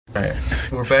Alright,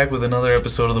 we're back with another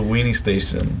episode of the Weenie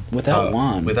Station. Without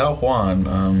Juan. Without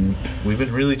Juan. We've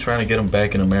been really trying to get him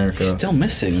back in America. He's still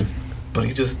missing. But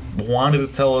he just wanted to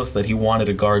tell us that he wanted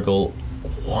to gargle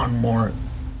one more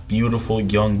beautiful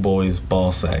young boy's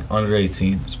ball sack, under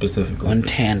 18 specifically. One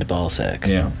tanned ball sack.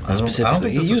 Yeah. I don't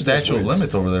think there's a statute of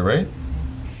limits over there, right?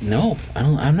 No,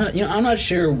 I'm not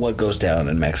sure what goes down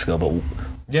in Mexico, but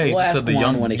yeah, he just said the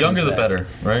younger the better,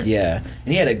 right? Yeah, and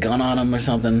he had a gun on him or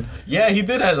something. Yeah, he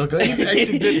did have a gun. He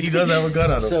actually did. He does have a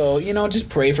gun on him. So just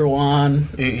pray for Juan.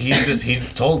 He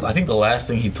told. I think the last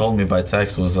thing he told me by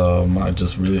text was, I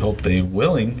just really hope they're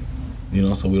willing,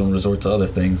 so we don't resort to other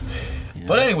things. Yeah.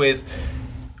 But anyways,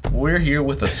 we're here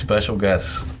with a special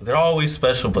guest. They're always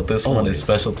special, but this one is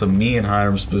special to me and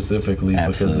Hiram specifically.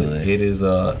 Absolutely. Because it is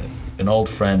an old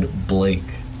friend, Blake.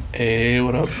 Hey,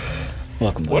 what up?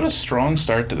 Welcome. What a strong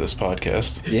start to this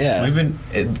podcast. Yeah.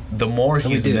 The more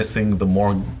he's missing, the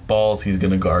more balls he's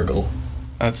gonna gargle.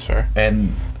 That's fair.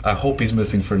 And I hope he's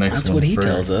missing for next one. That's what he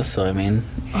tells us, so I don't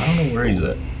know where he's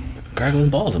at.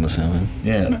 Gargling balls, I'm assuming.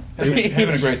 Yeah. Having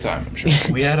a great time, I'm sure.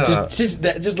 We had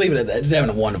just leave it at that. Just having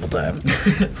a wonderful time.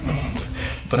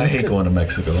 But I hate going to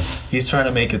Mexico. He's trying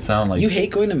to make it sound like... You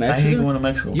hate going to Mexico? I hate going to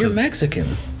Mexico. You're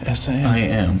Mexican. Yes, I am. I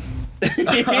am.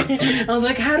 I was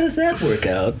like, how does that work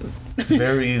out?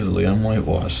 Very easily. I'm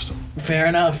whitewashed. Fair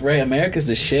enough, right? America's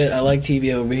the shit. I like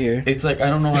TV over here. It's like I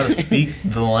don't know how to speak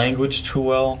the language too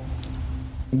well.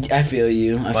 I feel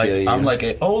you. I'm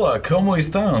like, hola, ¿cómo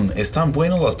están? ¿Están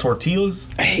buenos las tortillas?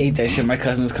 I hate that shit. My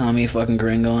cousins call me fucking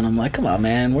gringo, and I'm like, come on,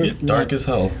 man. You're dark as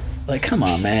hell. Like, come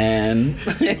on, man.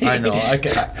 I know.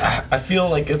 I feel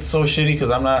like it's so shitty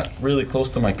because I'm not really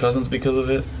close to my cousins because of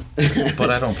it. But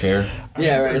I don't care.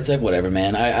 Yeah, right. It's like whatever,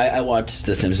 man. I watched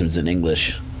The Simpsons in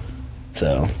English,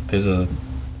 so there's a.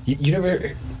 You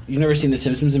never seen The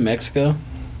Simpsons in Mexico?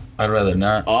 I'd rather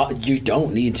not. Oh, you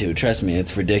don't need to. Trust me,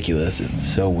 it's ridiculous. It's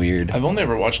so weird. I've only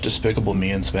ever watched Despicable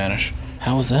Me in Spanish.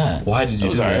 How was that? Why did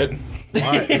you do that? Alright.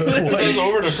 Why? I was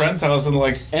over at a friend's house and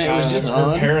it was just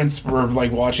her parents were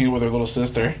watching it with her little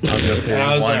sister. I was gonna say, and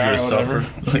I was wanted like, you to suffer.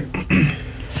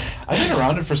 I've been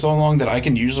around it for so long that I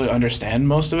can usually understand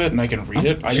most of it and I can read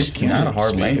it. I just can't. It's not a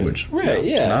hard language. Right,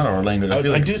 yeah. It's not a hard language. I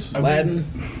feel like it's Latin.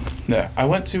 Yeah. I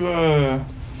went to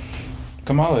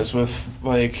Camales with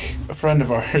a friend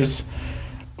of ours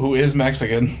who is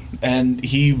Mexican and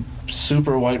he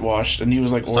super whitewashed and he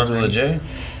was starts with a J?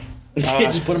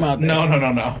 Just put him out there.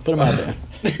 No. Put him out there.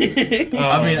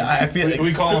 I feel like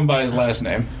we call him by his last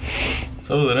name. Starts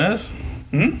with an S?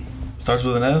 Starts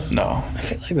with an S? No. I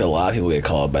feel like a lot of people get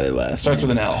called by their last Starts name.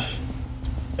 with an L.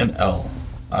 An L.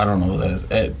 I don't know what that is.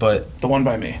 But the one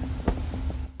by me.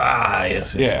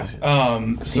 Yes.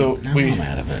 So now I'm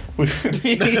out of it.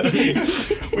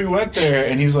 We went there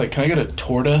and he's like, "Can I get a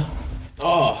torta?"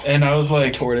 Oh. And I was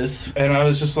like, tortoise. And I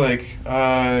was just like,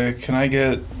 "Can I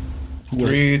get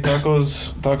 3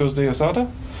 tacos de asada?"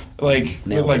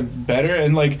 Better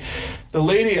and the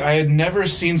lady, I had never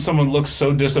seen someone look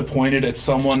so disappointed at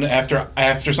someone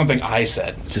after something I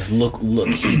said. Just look,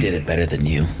 he did it better than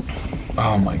you.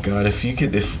 Oh my god,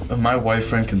 if my white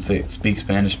friend can speak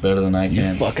Spanish better than I can.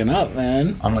 You're fucking up,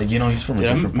 man. I'm like, he's from a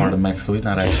different part of Mexico. He's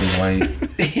not actually white.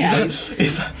 Yeah,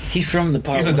 he's from the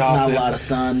part with not a lot of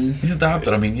sun. He's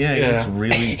adopted. I mean,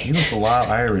 he looks a lot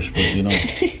Irish, but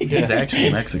he's actually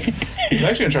Mexican. I'm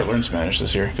actually gonna try to learn Spanish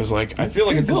this year because I feel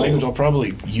like it's the language I'll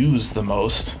probably use the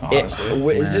most.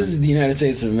 Honestly, this is the United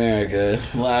States of America.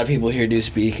 A lot of people here do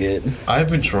speak it. I've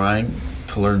been trying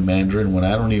to learn Mandarin when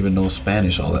I don't even know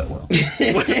Spanish all that well.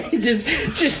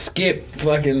 just skip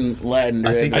fucking Latin.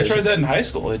 I tried that in high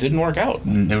school. It didn't work out.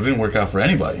 It didn't work out for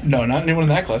anybody. No, not anyone in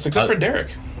that class except for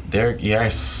Derek. Derek,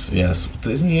 yes.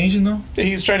 Isn't he Asian though? Yeah,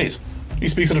 he's Chinese. He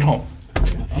speaks it at home.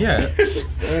 Yeah,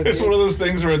 it's one of those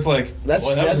things where it's like that's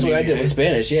what I did with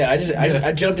Spanish. Yeah,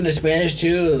 I jumped into Spanish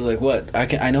too. I was like, what?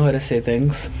 I know how to say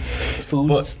things,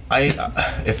 foods. But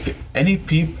if any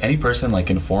person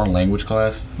in foreign language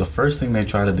class, the first thing they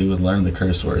try to do is learn the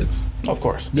curse words. Of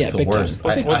course, it's the worst.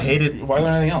 I hated. Why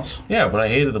learn anything else? Yeah, but I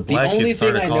hated the black kids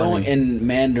started calling me. The only thing I know in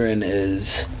Mandarin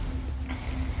is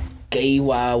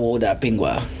 "Geiwa wo da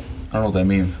pingwa." I don't know what that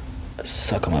means.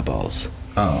 Suck on my balls.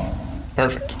 Oh,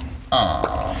 perfect. The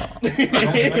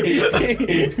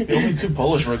only 2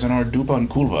 Polish words in are dupa and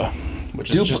kurva,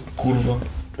 which is just kurva.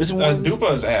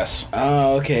 Dupa is ass.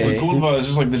 Oh, okay. Kurva is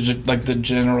just the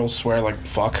general swear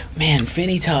fuck. Man,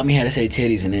 Finney taught me how to say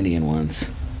titties in Indian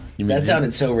once. That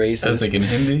sounded so racist. That's in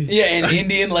Hindi? Yeah, in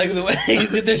Indian, the way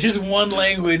there's just one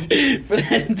language for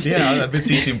that. Yeah, I've been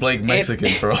teaching Blake Mexican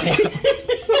for a while.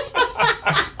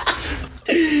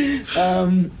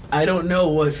 I don't know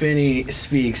what Finney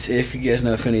speaks. If you guys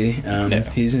know Finney,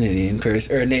 he's an Indian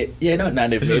person. Or not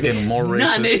Native. This is getting more racist.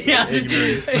 Not Native. Yeah,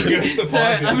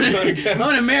 sorry, I'm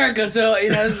in America, so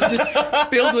it's just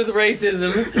filled with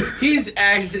racism. He's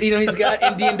actually, he's got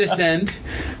Indian descent.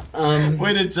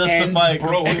 Way to justify it,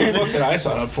 bro. What the fuck did I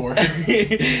sign up for?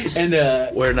 And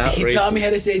we're not. He racist. taught me how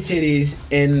to say titties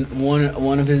in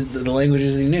one of the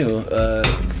languages he knew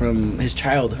from his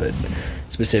childhood,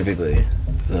 specifically.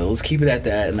 So let's keep it at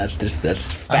that, and that's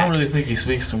fact. I don't really think he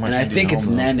speaks too much. And I Indian think it's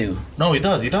home, Nanu. No, he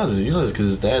does, because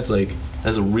his dad's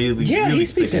has a really really he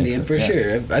speaks thick Indian accent. for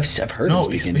sure. I've heard him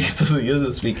speak Indian. He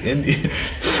doesn't speak Indian.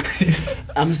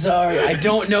 I'm sorry, I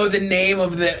don't know the name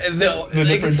of the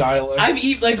different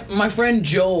dialects. My friend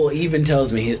Joel even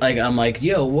tells me I'm like,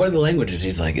 yo, what are the languages?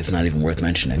 He's like, it's not even worth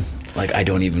mentioning. I'm not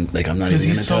even gonna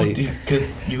tell you. Because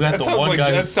you got that the one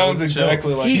guy. That sounds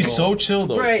exactly like he's so chill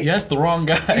though. Right. Yes, the wrong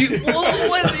guy. I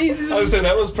would say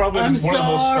that was probably one of the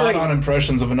most spot-on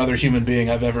impressions of another human being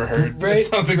I've ever heard. Right, that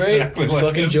sounds exactly like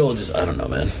fucking him. Joel. Just I don't know,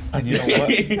 man. And you know what?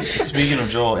 Speaking of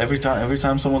Joel, every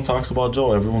time someone talks about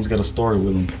Joel, everyone's got a story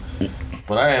with him.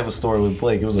 But I have a story with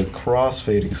Blake. It was a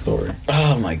crossfading story.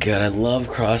 Oh my god, I love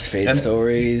crossfade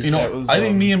stories. I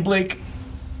think me and Blake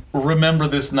remember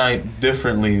this night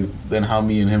differently than how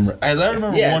me and him. As I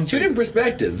remember, one two different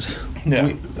perspectives.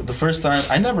 Yeah. The first time,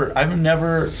 I've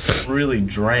never really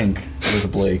drank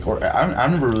with Blake, or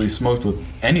I've never really smoked with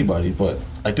anybody, but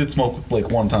I did smoke with Blake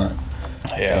one time.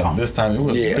 Yeah. And this time it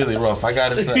was really rough. I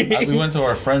got into we went to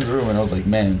our friend's room and I was like,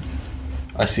 man,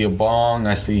 I see a bong,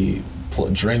 I see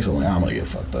drinks. I'm like, I'm gonna get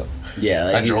fucked up.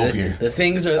 Yeah, I drove here. The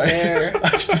things are there.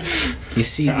 You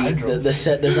see the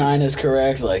set design is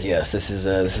correct. Like, yes, this is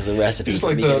the recipe. Just for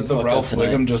like me the getting fucked Ralph up tonight.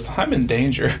 Wiggum, I'm in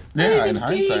danger. Yeah, in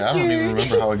hindsight, I don't even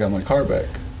remember how I got my car back.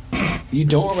 You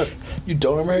don't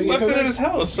remember how you Left got it back? at his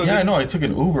house. So Yeah, I know. I took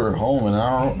an Uber home, and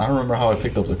I don't remember how I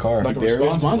picked up the car. Like a Very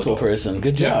responsible person.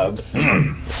 Good job.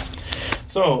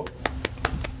 So,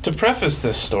 to preface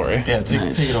this story, Yeah, take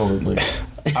it over, Blake.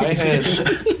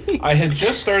 I had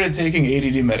just started taking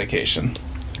ADD medication,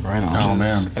 Right on. Oh,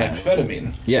 man.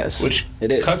 amphetamine, Yes. which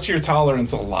it is. cuts your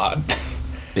tolerance a lot.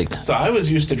 Big time. So I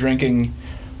was used to drinking,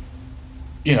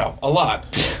 a lot.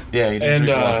 Yeah, you didn't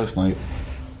drink a lot this night.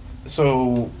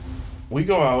 So we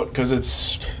go out because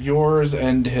it's yours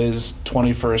and his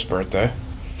 21st birthday.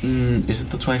 Is it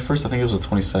the 21st? I think it was the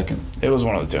 22nd. It was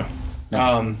one of the two.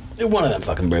 Yeah. One of them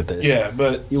fucking birthdays. Yeah,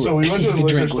 but so we went to the you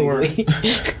liquor drink store. legally.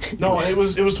 No, it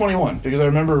was 21 because I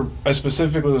remember I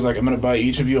specifically was like, I'm gonna buy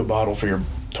each of you a bottle for your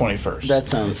 21st. That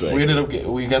sounds like We ended up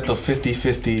we got the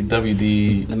 50-50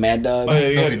 WD the Mad Dog. Oh,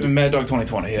 yeah, Mad Dog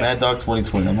 2020. Yeah, Mad Dog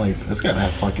 2020. I'm like, it's gotta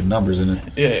have fucking numbers in it.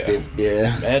 yeah.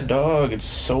 Yeah. Mad Dog, it's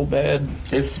so bad.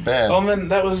 It's bad. Oh, and then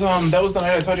that was the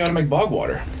night I taught you how to make bog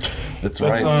water. That's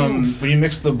That's right. when you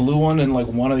mix the blue one and like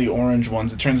one of the orange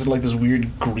ones, it turns into like this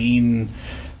weird green,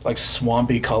 like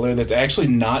swampy color that's actually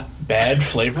not bad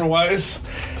flavor wise.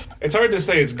 It's hard to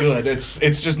say it's good. It's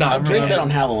just not. Drink bad. that on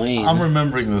Halloween. I'm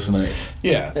remembering this night.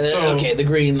 Yeah. So, okay, the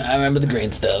green. I remember the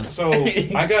green stuff. So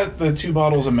I got the 2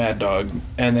 bottles of Mad Dog,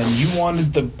 and then you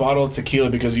wanted the bottle of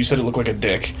tequila because you said it looked like a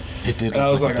dick. It did. And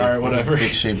I was like, all right, whatever.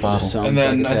 Dick-shaped bottle. Sounds And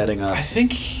then like it's adding up. I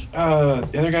think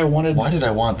the other guy wanted. Why did I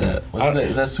want that?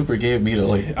 Is that super gay of me to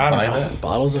like I don't buy know. that?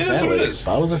 Bottles are It is what it phallic. is.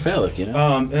 Bottles are phallic, you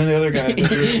know. And then the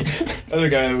other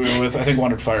guy, we were with, I think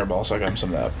wanted Fireball, so I got him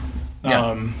some of that.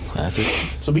 Yeah. Classic.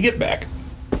 So we get back.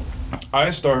 I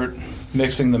start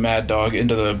mixing the Mad Dog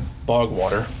into the bog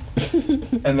water.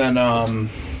 And then I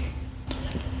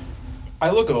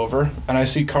look over and I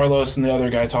see Carlos and the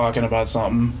other guy talking about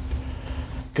something.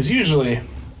 Because usually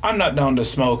I'm not down to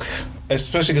smoke,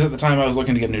 especially because at the time I was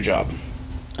looking to get a new job.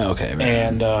 Okay, right.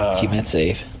 And Keep it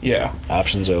safe. yeah.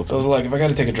 Options So I open. was like, if I got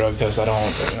to take a drug test, I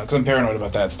don't, because I'm paranoid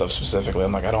about that stuff specifically.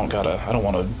 I'm like, I don't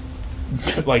want to,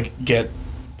 like, get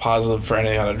positive for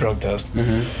any kind of drug test.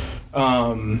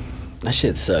 That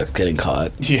shit sucked. Getting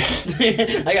caught. Yeah.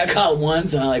 I got caught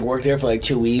once, and I like worked there for like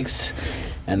 2 weeks,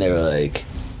 and they were like,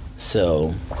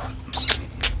 "So."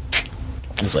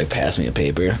 It was like, pass me a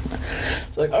paper.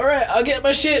 It's like, all right, I'll get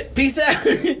my shit. Peace out.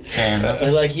 And I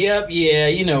was like, yep, yeah,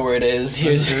 you know where it is. it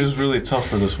was really tough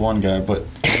for this one guy, but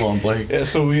go on, Blake. Yeah,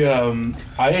 so we,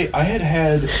 I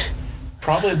had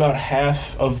probably about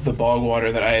half of the bog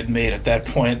water that I had made at that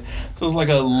point. So it was like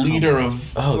a liter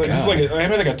of. Oh, like, it's God. like I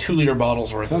made like a 2-liter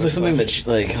bottle's worth. Sounds of like something stuff.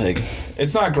 that like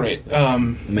It's not great.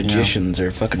 magicians or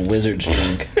fucking wizards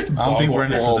drink. I don't think we're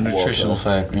in it for the Bog nutritional water.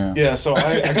 fact. Yeah. Yeah, so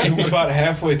I got about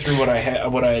halfway through what I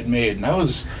had made, and I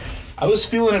I was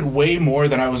feeling it way more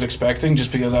than I was expecting,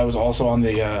 just because I was also on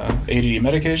the ADD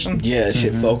medication. Yeah,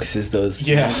 shit focuses those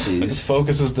Yeah, it synapses.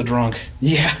 focuses the drunk.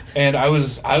 Yeah. And I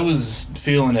was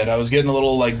feeling it. I was getting a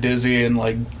little like dizzy and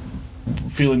like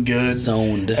feeling good.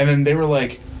 Zoned. And then they were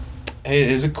like, "Hey,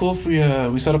 is it cool if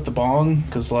we set up the bong?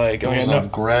 Because like, It was a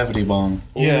gravity bomb.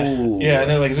 yeah, Ooh. yeah." And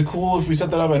they're like, "Is it cool if we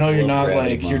set that up? I know you're Love not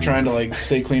gravity like you're trying to bongs. like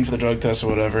stay clean for the drug test or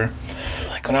whatever."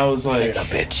 And I was Set like, it up,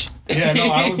 bitch. "Yeah,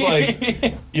 no." I was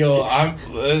like, "Yo, I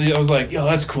was like, yo,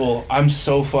 that's cool. I'm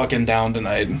so fucking down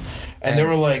tonight." And they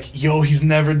were like, "Yo, he's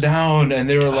never down," and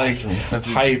they were like, That's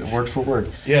hype. word for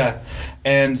word. Yeah.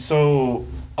 And so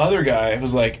other guy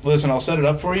was like, "Listen, I'll set it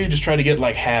up for you. Just try to get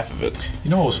like half of it."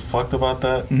 You know what was fucked about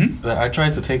that? Mhm. That I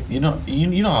tried to take. You know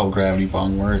how gravity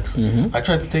bong works. Mhm. I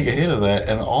tried to take a hit of that,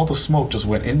 and all the smoke just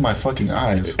went in my fucking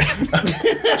eyes.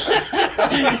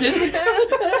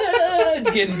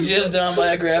 Just getting jizzed on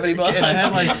by a gravity bomb. And I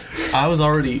had like, I was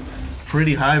already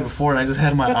pretty high before, and I just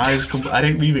had my eyes. I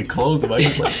didn't even close them. I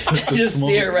just like took the just smoke.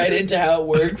 stare right into how it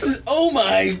works. Oh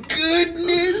my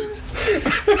goodness!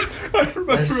 I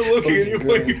remember looking at you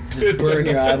when you did Burn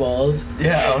that. your eyeballs.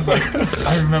 Yeah, I was like,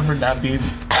 I remember not being.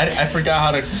 I forgot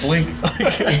how to blink.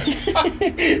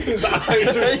 Like, His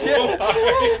eyes are so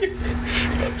high.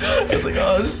 I was like,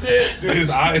 oh shit, Dude, his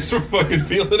eyes were fucking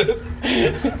feeling it.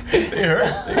 they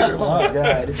hurt. They hurt a Oh lot. my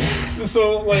god.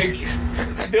 So like,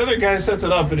 the other guy sets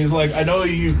it up and he's like, "I know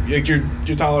you like your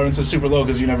tolerance is super low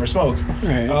because you never smoke."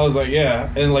 Right. I was like, "Yeah,"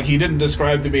 and like he didn't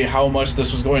describe to me how much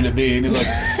this was going to be, and he's like,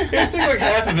 "Hey, just take like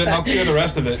half of it, and I'll clear the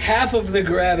rest of it." Half of the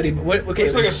gravity. What? Okay.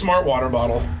 It's like a smart water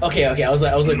bottle. Okay. I was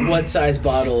like, what size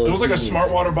bottle? It was like a is smart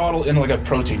this? water bottle in like a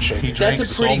protein shake. He That's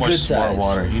drinks a pretty so much good smart size.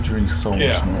 water. He drinks so much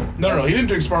Yeah. smart. No, he didn't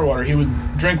drink smart water. He would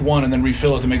drink one and then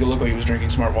refill it to make it look like he was drinking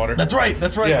smart water. That's right.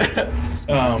 That's right. Yeah.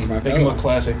 Smart Make him fella. look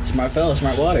classy. Smart fella,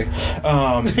 smart water.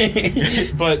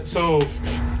 But so,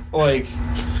 like,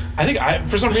 I think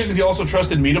for some reason he also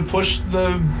trusted me to push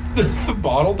the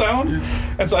bottle down,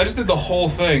 and so I just did the whole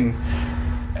thing,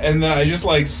 and then I just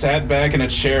like sat back in a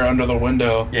chair under the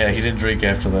window. Yeah, he didn't drink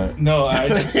after that. No, I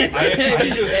just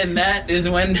And that is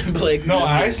when Blake. no,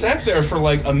 I sat there for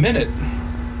like a minute,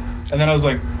 and then I was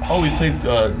like, Oh, we played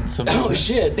some. Oh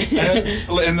shit.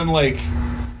 and then like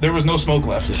there was no smoke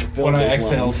left Fill when I those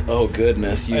exhaled. lungs. Oh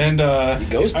goodness. You, And you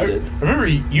ghosted I it. remember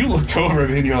you looked over at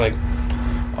me and you're like,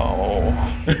 "Oh,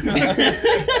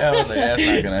 I was like, that's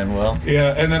not gonna end well.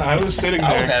 yeah." And then I was sitting there.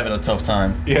 I was having a tough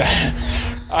time. Yeah.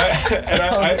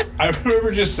 I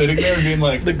remember just sitting there and being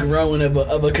like, the groan of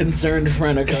a concerned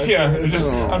friend. yeah,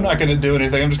 I'm not gonna do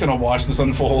anything. I'm just gonna watch this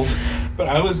unfold. But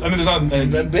there's not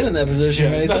anything. I've been in that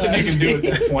position. Yeah, there's many nothing you times. can do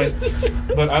at that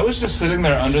point. But I was just sitting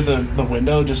there under the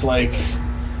window, just like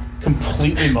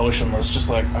completely motionless, just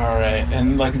like, all right.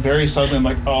 And like very suddenly, I'm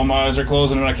like, oh, my eyes are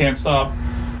closing and I can't stop.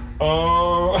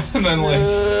 Oh, and then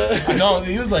like, No,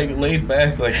 he was like laid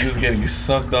back, like he was getting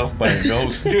sucked off by a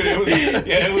ghost. dude,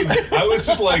 it was. I was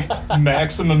just like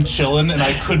maximum chilling, and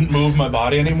I couldn't move my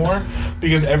body anymore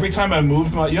because every time I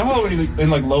moved my, you know how when you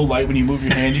in like low light when you move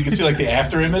your hand, you can see like the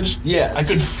after image. Yes.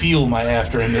 I could feel my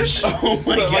after image. Oh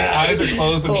my so God. my eyes are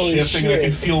closed. I'm Holy shifting, and I shit.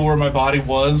 could feel where my body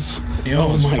was. You know,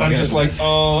 Oh my I'm just like, goodness.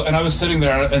 oh, and I was sitting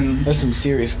there, and That's some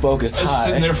serious focused I was high.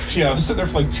 sitting there. I was sitting there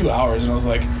for like 2 hours, and I was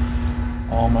like,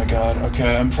 oh my god,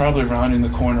 okay, I'm probably rounding the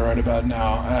corner right about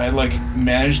now. And I like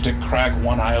managed to crack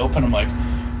one eye open. I'm like,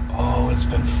 oh, it's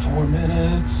been 4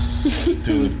 minutes.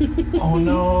 dude. Oh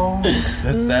no.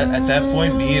 That's that. At that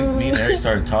point, me and Eric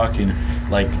started talking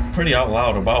like pretty out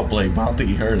loud about Blake, but I don't think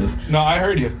he heard us. No, I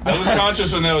heard you. I was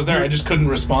conscious and I was there. I just couldn't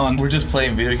respond. We're just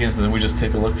playing video games, and then we just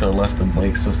take a look to the left, and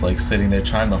Blake's just like sitting there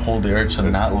trying to hold the urge to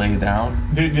not lay down.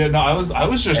 Dude, yeah, no, I was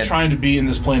just And- trying to be in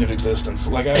this plane of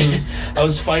existence. Like I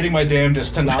was fighting my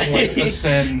damnedest to not like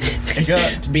ascend. He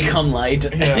got, to become light.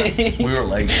 Yeah. we were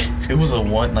like, it was a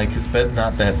one, like his bed's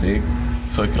not that big,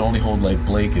 so it could only hold like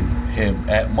Blake and him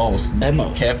at most. At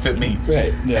most. Can't fit me.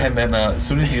 Right. Yeah. And then as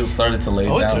soon as he started to lay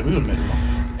Oh, down, okay, we would have made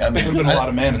it. I mean, There would have been a lot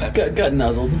of man in that. Got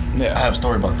nuzzled. I Yeah. have a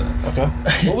story about that.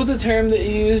 Okay. What was the term that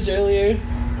you used earlier?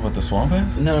 What, the swamp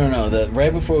ass? No.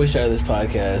 Right before we started this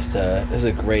podcast, there's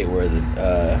a great word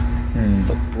that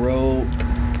bro,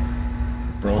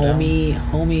 Bro down?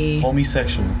 homie,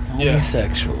 Homosexual. Yeah.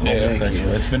 homosexual. Yeah, Thank Homosexual.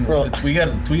 you. It's been. Bro, we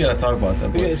gotta talk about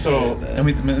that. But So, let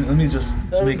me just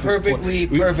make this point.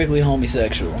 perfectly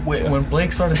homosexual. When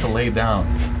Blake started to lay down,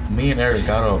 me and Eric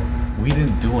got up. We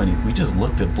didn't do anything. We just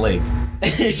looked at Blake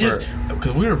It's just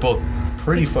because we were both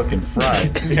pretty fucking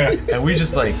fried. Yeah. And we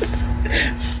just like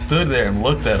stood there and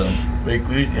looked at him. Like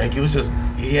it was just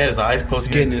he had his eyes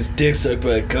closed. Getting his dick sucked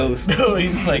by a ghost. No,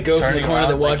 he's just like ghost in the turning corner around,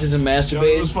 that watches him Yo, it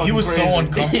masturbate. was fucking He was crazy. so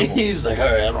uncomfortable. He's like, all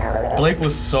right. Blake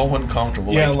was so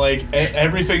uncomfortable. Yeah, like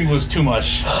everything was too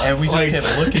much. and we just like- kept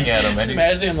looking at him. Just And he,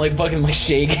 imagine him like fucking like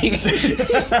shaking.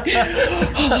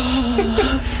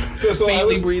 Yeah, so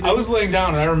faintly I breathing. was laying down,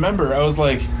 and I remember I was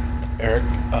like, Eric,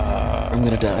 I'm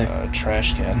gonna die.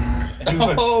 trash can. And he was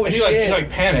like, Oh, and he shit. like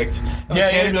panicked. And Yeah,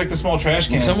 like, handed yeah. me like the small trash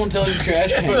can. When someone tells you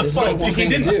trash can, this is what one he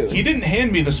thing to do. didn't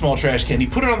hand me the small trash can. He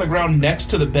put it on the ground next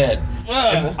to the bed.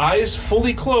 And eyes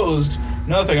fully closed,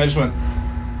 nothing. I just went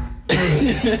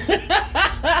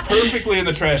perfectly in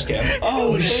the trash can.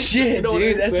 Oh shit, You know what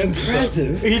dude, I'm that's saying?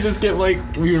 impressive. he just kept like,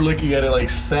 we were looking at it like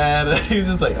sad. He was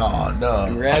just like, oh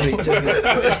no. Rabbit took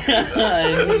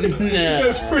his You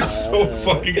guys were so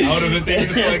fucking out of it. They were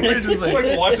just like, We're just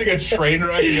like watching a train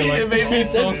wreck. And you're like, It made me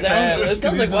so That sad. sounds, that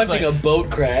 'cause sounds like he's just watching a boat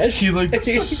crash. He looked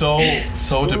so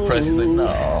depressed. He's like,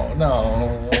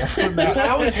 no. I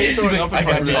always hate throwing up in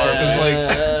front of people because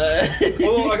like.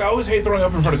 Well, like I always hate throwing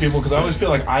up in front of people because I always feel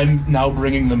like I'm now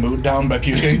bringing the mood down by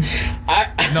puking.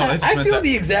 No, that just I meant feel that-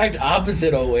 the exact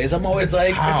opposite always. I'm always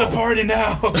like, It's a party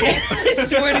now. I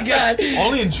swear to God,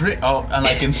 Only in drink. Oh, and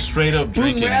like in straight up Boom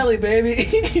drinking. rally, baby.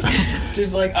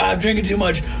 Just like, I'm drinking too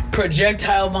much.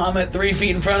 Projectile vomit 3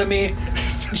 feet in front of me.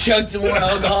 Chug some more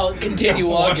alcohol. Continue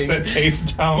Watch walking. that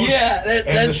taste down. Yeah, And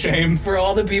the that's shame. for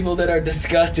all the people that are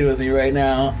disgusted with me right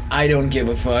now. I don't give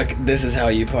a fuck. This is how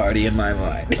you party in my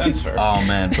mind. That's fair. Oh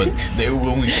man, but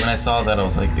when I saw that, I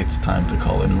was like, it's time to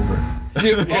call an Uber.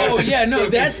 Dude, oh yeah, no,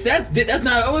 that's not.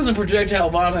 That wasn't projectile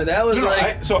vomit. That was No,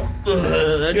 like. so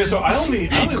I only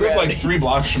live like 3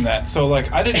 blocks from that. So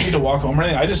like I didn't need to walk home or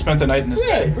anything. I just spent the night in this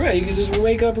bed. Right. You can just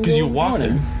wake up and go. Because you in the walked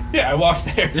morning. there. Yeah, I walked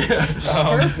there.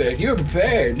 Perfect. You were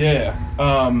prepared. Yeah.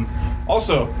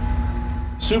 Also,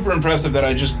 super impressive that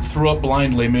I just threw up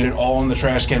blindly, made it all in the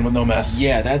trash can with no mess.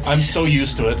 Yeah, that's. I'm so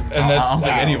used to it, and I that's don't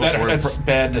think any of us were that's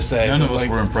bad to say. None but, of us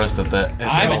like, were impressed at that.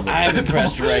 I'm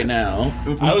impressed right now.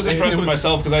 I was impressed It with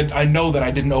myself because I know that I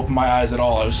didn't open my eyes at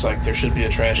all. I was like, there should be a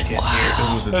trash can here.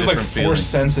 It was a I was like different force feeling.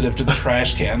 sensitive to the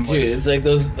trash can. Dude, it's like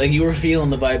those, like you were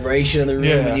feeling the vibration of the room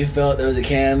Yeah. and you felt there was a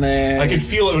can there. I could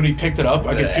feel it when he picked it up.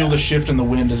 I could feel the shift in the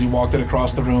wind as he walked it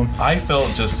across the room. I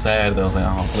felt just sad that I was like,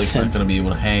 oh, Blake's not gonna be able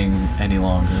to hang any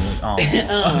longer. Like, oh.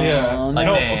 Yeah. Like,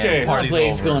 No, man, okay. party's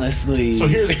Blake's over. going to sleep. So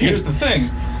here's the thing.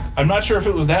 I'm not sure if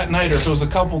it was that night or if it was a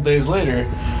couple days later.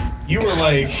 You were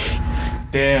like,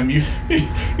 damn,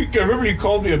 I remember you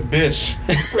called me a bitch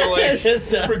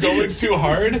for going too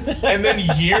hard, and then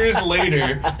years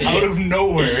later, out of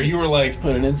nowhere, you were like,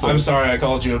 What an insult. I'm sorry I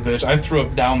called you a bitch. I threw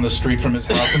up down the street from his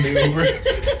house in the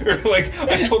Uber. Or like,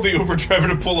 I told the Uber driver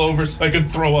to pull over so I could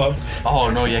throw up. Oh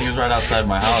no, yeah, he was right outside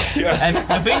my house. Yeah. And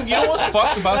the thing, you know what's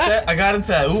fucked about that? I got into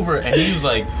that Uber and he was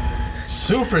like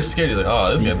super scared. He's like,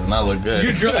 oh, this guy does not look good.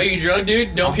 Are you drunk,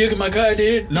 dude? Don't puke in my car,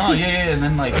 dude. No, yeah, and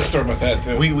then like I story about that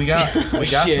too. we got to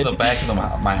Shit. the back of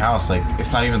my house. Like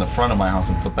it's not even the front of my house;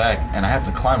 it's the back, and I have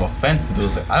to climb a fence to do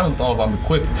this. Like, I don't know if I'm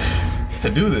equipped to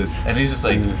do this. And he's just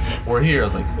like, we're here. I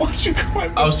was like, Why'd you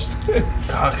climb I was, fence?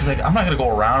 because like I'm not gonna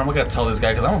go around. I'm not gonna tell this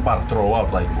guy because I'm about to throw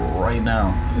up like right now.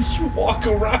 You should walk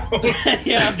around.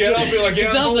 Yeah, Just get up and be like, yeah, it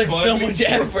I'm sounds home, like bud. so much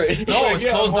effort. No, Like, it's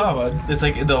yeah, closed I'm off. home, bud. It's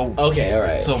like the Okay, all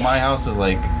right. So my house is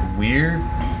like weird.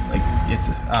 Like it's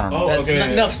I don't know. Oh, That's okay, yeah.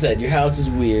 enough said. Your house is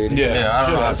weird. Yeah, Yeah, I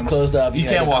don't shit know. It's happens. closed off. You had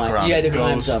can't to walk climb, around. You had to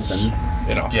climb Ghosts, something.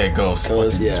 You know. Yeah, ghosts.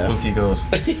 Ghosts, Fucking yeah. spooky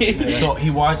ghosts. So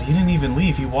he didn't even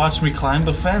leave. He watched me climb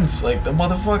the fence, like the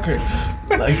motherfucker.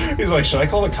 Like He's like, should I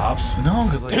call the cops? no,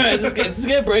 because like is this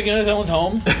guy breaking into someone's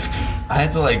home? I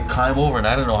had to like climb over, and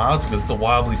I didn't know how to because it's a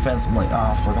wobbly fence. I'm like,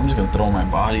 oh fuck, I'm just gonna throw my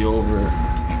body over.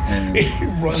 And He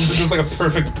runs and does like a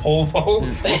perfect pole vault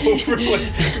over like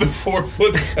the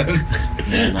 4-foot fence.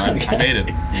 man, I made it.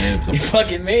 Made it to You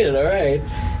fucking made it, all right.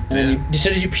 And then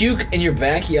so did you puke in your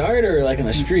backyard or like in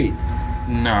the street?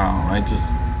 No, I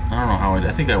don't know how I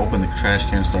think I opened the trash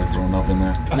can and started throwing up in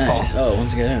there. Nice. Oh,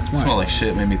 once again, that's It smelled smart. like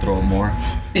shit, made me throw up more.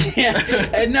 Yeah,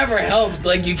 it never helps.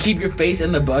 Like you keep your face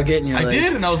in the bucket and you're I like,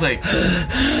 did, and I was like,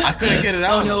 I couldn't get it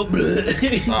out. oh no,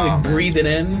 like man. breathe it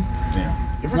in. Yeah.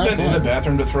 You It's ever not been in fun. the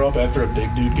bathroom to throw up after a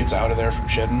big dude gets out of there from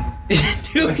shedding?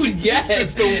 Dude, yes.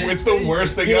 It's the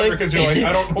worst thing ever because you're like,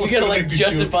 I don't know You what's gotta gonna like make me puke.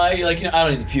 justify. You're like, I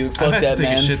don't need to puke. Fuck I've had that, to take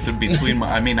man. a shit between my.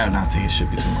 I mean, not take a shit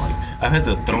between my legs. I've had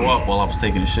to throw up while I was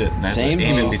taking a shit, and I had Same. to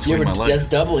aim it You between were my just legs.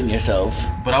 doubling yourself.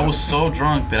 But I was so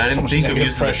drunk that I So didn't much think of negative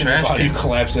using the pressure in your trash body, can. You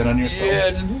collapse in on yourself. Yeah,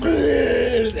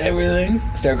 just everything.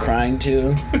 Start crying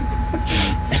too.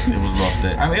 It was a rough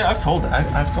day. I mean, I've told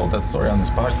that story on this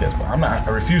podcast, but I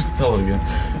refuse to tell it again.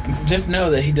 Just know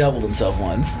that he doubled himself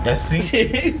once. I think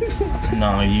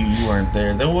no, you weren't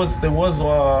there. There was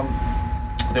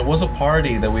there was a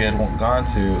party that we had gone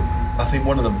to. I think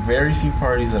one of the very few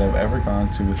parties that I've ever gone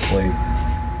to with Blake.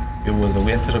 It was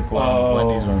we ended up going to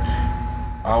Wendy's one.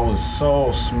 I was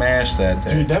so smashed that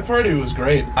day. Dude, that party was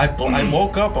great. I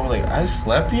woke up. I was like, I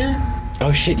slept here.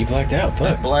 Oh shit, you blacked out.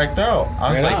 Fuck. I blacked out.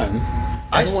 I was Right like, on.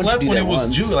 I Everyone slept should do when that it was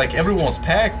once. June. Like everyone was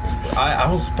packed. I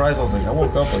was surprised. I was like, I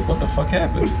woke up like, what the fuck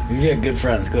happened? You got good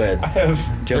friends. Go I ahead.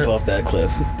 have Jump off that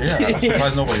cliff. Yeah, I'm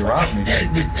surprised nobody robbed me.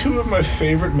 two of my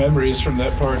favorite memories from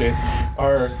that party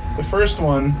are the first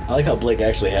one. I like how Blake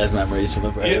actually has memories from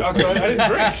the party. Yeah, I didn't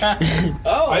drink.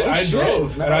 Oh, I shit.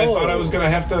 drove, and I thought I was gonna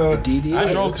have to. DD. I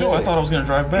drove too. I thought I was gonna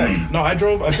drive back. No, I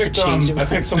drove. I picked Changed I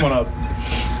picked someone up,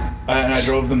 and I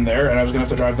drove them there, and I was gonna have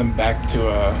to drive them back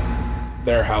to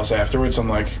their house afterwards. I'm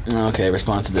like, Okay,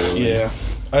 responsibility. yeah,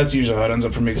 that's usually how it ends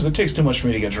up for me because it takes too much for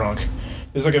me to get drunk.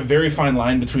 There's like a very fine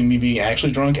line between me being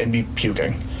actually drunk and me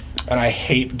puking, and I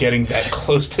hate getting that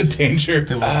close to danger.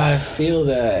 I feel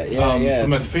that. Yeah, yeah. But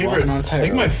my it's favorite, walking on a I think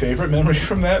tightrope. my favorite memory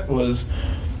from that was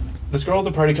this girl at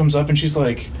the party comes up and she's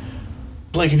like,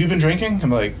 "Blake, have you been drinking?"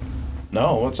 I'm like,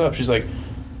 "No, what's up?" She's like,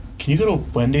 "Can you go to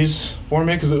Wendy's for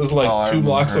me?" Because it was like Oh, I 2 remember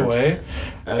blocks her. away.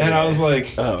 And I was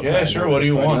like, Oh, "Yeah, okay, sure. I know What do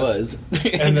you which one want?" he was.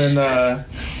 And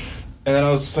then I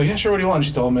was like, "Yeah, sure. What do you want?" And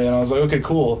she told me, and I was like, "Okay,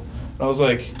 cool." And I was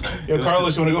like, "Yo, It was Carlos,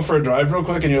 just- you want to go for a drive real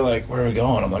quick?" And you're like, "Where are we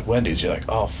going?" I'm like, "Wendy's." You're like,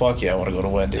 "Oh fuck yeah, I want to go to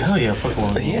Wendy's." Hell yeah, fuck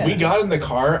one. Yeah. We got in the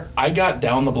car. I got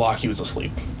down the block. He was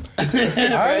asleep.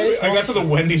 I was I got to the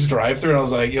Wendy's drive-thru and I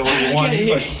was like, "Yo, what do you want?" He's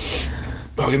like,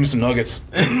 "Oh, give me some nuggets."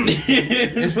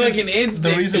 It's like an instinct.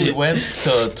 The reason we went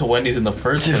to Wendy's in the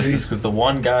first place is because the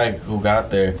one guy who got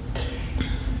there,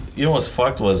 you know what's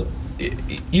fucked was,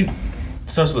 it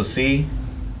starts with a C.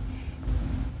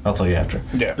 I'll tell you after.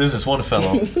 Yeah. There's this one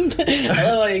fellow.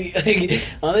 like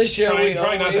on this show, we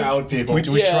Try not to always, out people. We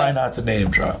Yeah. try not to name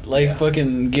drop. like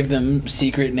fucking give them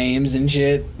secret names and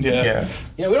shit. Yeah. Yeah.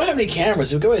 You know, we don't have any cameras,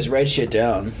 so we can always write shit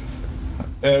down.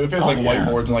 If it's like Oh, yeah.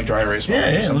 whiteboards and like dry erase. markers or Yeah,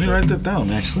 let me something. write that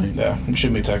down actually. Yeah,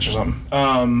 shoot me a text or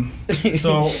something.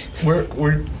 So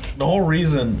we're the whole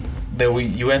reason that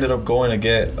you ended up going to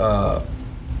get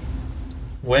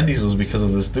Wendy's was because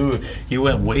of this dude. He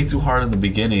went way too hard in the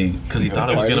beginning because he thought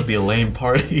it was Party? gonna be a lame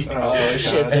party. Oh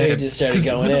shit! So he just started 'Cause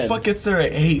going who the in. fuck gets there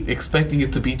at 8 expecting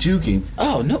it to be juking?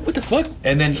 Oh no! What the fuck?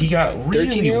 And then he got really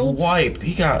 13-year-olds? wiped.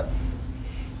 He got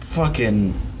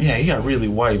fucking he got really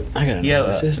wiped. I gotta He know had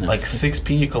what this is now. like 6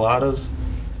 pina coladas.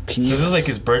 Can you? This was like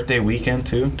his birthday weekend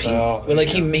too. But like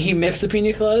he mixed the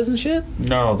pina coladas and shit.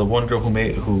 No, the one girl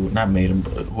who not made him,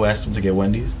 but who asked him to get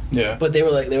Wendy's. Yeah. But they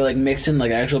were like mixing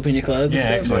like actual pina coladas.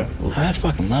 Yeah, and stuff? exactly. Oh, that's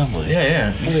fucking lovely.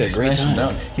 Yeah. Sounds like a great Smashing time.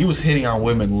 down. He was hitting on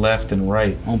women left and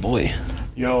right. Oh boy.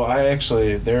 Yo,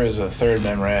 there is a third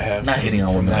memory I have. Not hitting on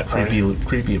from women. that party.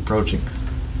 Creepy approaching.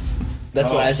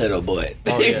 That's Oh. why I said, "Oh boy."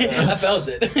 Oh, yeah. I felt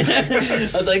it.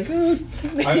 I was like,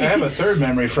 I have a third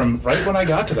memory from right when I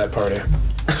got to that party,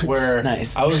 where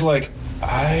Nice. I was like,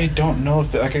 I don't know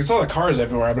if like I saw the cars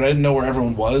everywhere, but I didn't know where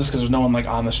everyone was because there's no one like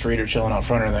on the street or chilling out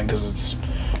front or anything because it's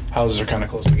houses are kind of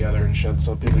close together and shit,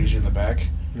 so people usually in the back.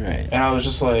 right. And I was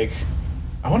just like,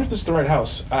 I wonder if this is the right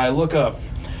house. I look up,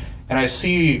 and I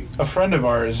see a friend of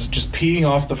ours just peeing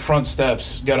off the front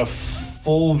steps, got a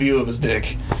full view of his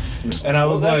dick. And I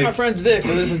was that's like, my friend's dick,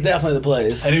 so this is definitely the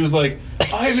place. and he was like,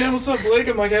 "Hi man, what's up, Blake?"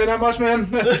 I'm like, "Hey, not much, man."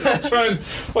 I'm trying,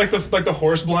 like the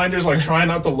horse blinders, like trying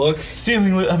not to look.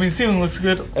 Ceiling looks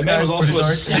good. And man was also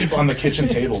asleep on the kitchen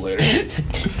table later.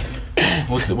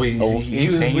 He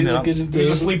was hanging it up. He was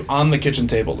asleep on the kitchen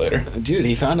table later. Dude,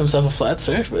 he found himself a flat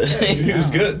surface. He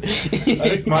was good. I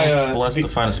think my I was blessed to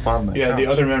find a spot on that the couch.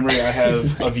 other memory I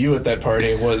have of you at that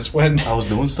party was when I was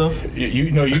doing stuff.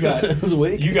 you got I was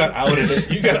awake. you got outed.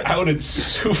 You got outed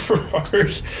super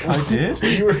hard. I did.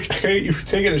 You were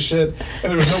taking a shit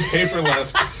and there was no paper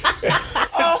left.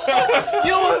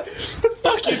 You know what?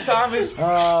 Fuck you, Thomas.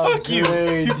 Fuck you,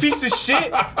 great. you piece of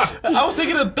shit. I was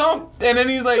taking a dump, and then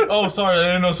he's like, "Oh, sorry, I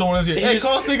didn't know someone was here." Hey,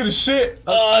 Carl's taking a shit.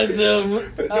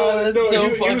 Awesome. Oh, that's so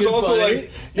he fucking was also funny.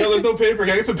 like, "Yo, there's no paper.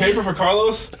 Can I get some paper for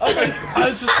Carlos?" I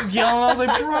was just yelling. I was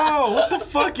like, "Bro, what the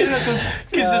fuck?" You have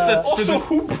to. Kids just said, Also,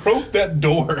 who broke that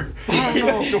door?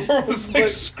 The door was like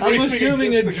screaming. I'm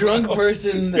assuming a against the drunk ground.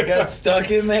 person that got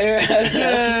stuck in there.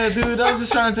 "Yeah, dude, I was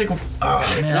just trying to take."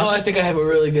 Oh man, Now I think I have a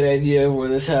really good idea of where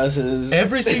this house is.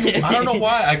 every single. I don't know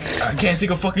why I can't take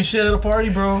a fucking shit at a party,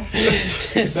 bro.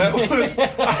 That was.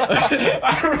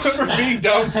 I remember being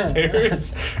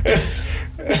downstairs.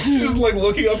 And just like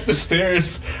looking up the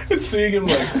stairs and seeing him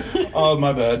like, "Oh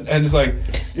my bad," and it's like,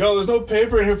 "Yo, there's no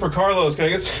paper in here for Carlos. Can I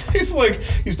get?" He's like,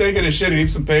 he's taking his shit. He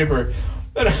needs some paper,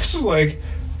 and I was like,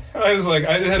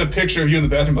 I had a picture of you in the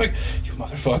bathroom, like, "You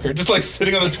motherfucker. Just like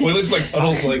sitting on the toilet, just like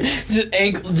huddled, like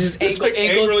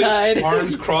ankles tied,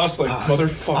 arms crossed, like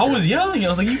motherfucker. I was yelling. I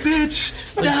was like, "You bitch!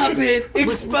 Stop it!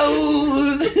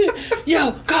 Exposed!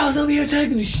 Yo, Carl's over here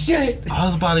taking the shit." I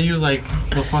was about to use like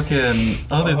the fucking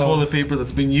other toilet paper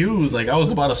that's been used. Like I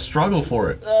was about to struggle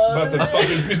for it. About to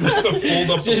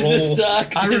fold up the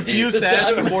roll. I refused to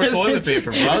ask for more toilet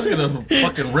paper, bro. I was gonna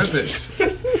fucking rip it.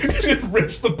 Just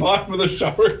rips the bottom of the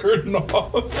shower curtain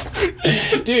off.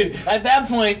 Dude, at that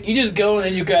point, you just go and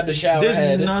then you grab the shower There's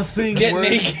head. nothing Get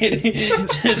worse. naked.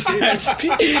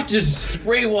 just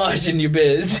spray washing your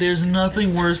biz. There's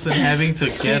nothing worse than having to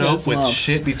get up with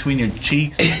shit between your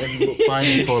cheeks and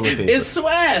finding toilet paper. It's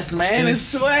swass, man.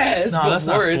 It's swass. No, that's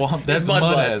worse, not swamp. That's mud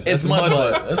mud butt. ass. It's mud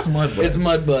butt. That's mud butt. It's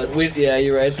mud butt. Yeah,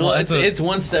 you're right. It's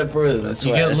one step further than swass.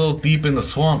 You get a little deep in the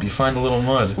swamp, you find a little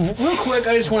mud. Real quick,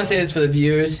 I just want to say this for the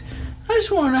viewers. I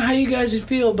just want to know how you guys would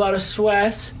feel about a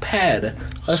swass pad.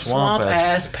 A swamp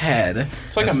ass pad.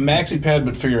 It's like a maxi pad,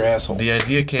 but for your asshole. The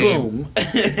idea came. Boom.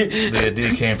 The idea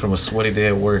came from a sweaty day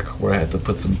at work where I had to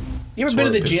put some. You ever been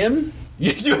to the gym?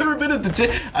 You ever been at the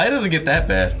gym? It doesn't get that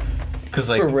bad. Cause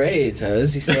like For Ray, it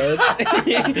does, he said.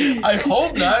 I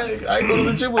hope not. I go to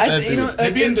the gym with that dude.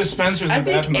 They'd be in dispensers in I the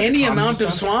think bathroom. any like amount of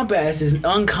dispenser. swamp ass is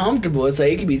uncomfortable. It's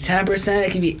like it could be 10%,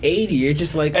 it could be 80. You're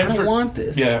just like, I don't want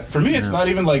this. Yeah, for me, it's not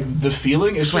even like the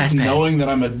feeling. It's Swass just pads. knowing that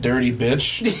I'm a dirty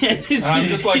bitch. And I'm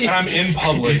just like, I'm in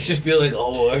public. You just feel like,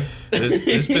 oh.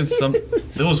 There's been some.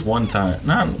 There was one time,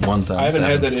 not one time. I haven't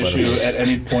had that happens quite a issue bit. at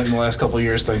any point in the last couple of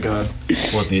years, thank God.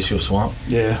 What, the issue of swamp?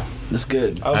 Yeah. That's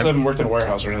good. I also haven't worked in a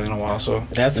warehouse or anything in a while, so.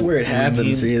 That's where it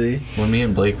happens, really. When me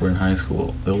and Blake were in high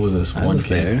school, there was this I one was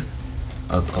kid. there.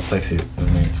 I'll text you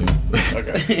his name too.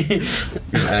 Okay.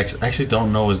 I actually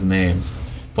don't know his name,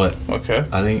 but Okay.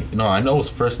 I know his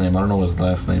first name. I don't know what his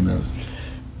last name is.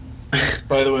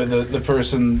 By the way, the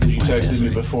person that you texted me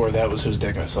before, that was whose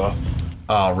dick I saw.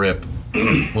 Oh, rip.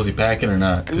 Was he packing or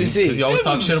not? Let me see. Because he always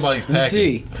talks shit about he's Let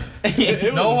me packing. see.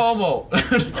 It No was- homo.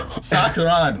 Socks are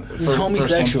on. He's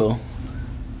homosexual.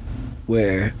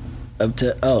 Where? Up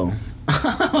to. Oh.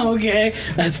 Okay.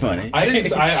 That's funny.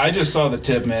 I just saw the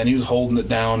tip, man. He was holding it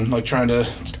down, like trying to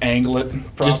just angle it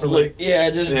Just properly. like,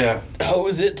 yeah.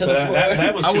 Hose it to the But floor.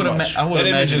 that was I too would much. I would That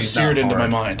image imagine is he's seared not into my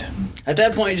hard. mind. At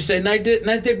that point, you just say,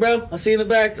 nice dick, bro. I'll see you in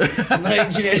the back.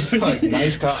 Like, Like,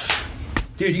 nice cock.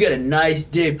 dude, you got a nice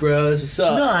dick, bro. That's what's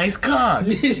up. Nice cock.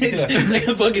 It's like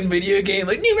a fucking video game,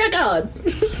 like, new record.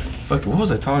 Fuck, what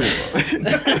was I talking about?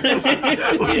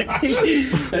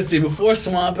 Let's see, before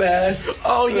Swamp Ass,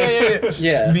 Oh yeah.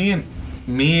 yeah,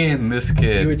 Me and this you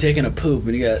were kid. taking a poop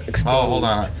and you got exposed. Oh, hold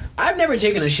on. I've never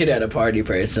taken a shit at a party,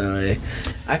 personally.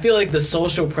 I feel like the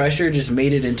social pressure just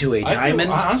made it into a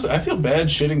diamond. Honestly, I feel bad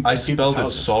shitting. I at people's spelled it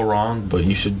houses. so wrong, but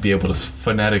you should be able to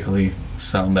phonetically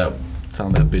sound that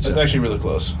bitch It's out. actually really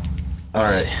close. All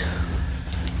right.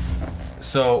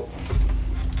 So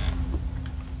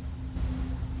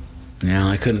No,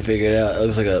 I couldn't figure it out. It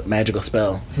looks like a magical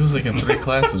spell. he was like in 3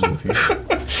 classes with you.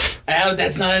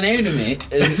 That's not a name to me.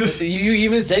 You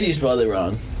even said you spelled it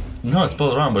wrong. No, it's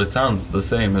spelled wrong, but it sounds the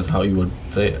same as how you would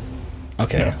say it.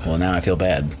 Okay, Yeah. well now I feel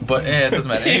bad. But it doesn't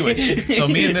matter. Anyway, so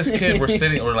me and this kid were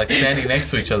standing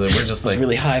next to each other. We're just like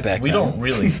Really high back we then. don't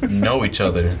really know each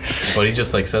other, but he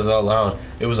just like says out loud.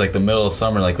 It was like the middle of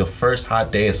summer, like the first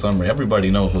hot day of summer.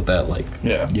 Everybody knows what that like.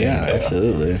 Yeah. Yeah,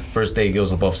 absolutely. First day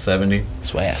goes above 70.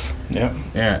 Swass. Yeah.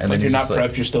 Yeah, and Like then you're he's not just prepped.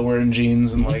 like, You're still wearing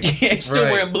jeans and like. You're still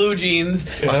Right. wearing blue jeans.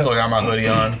 I still got my hoodie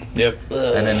on, Yep.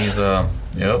 and then he's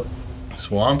yep,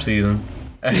 swamp season.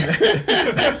 And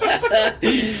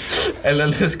then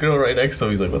this girl right next to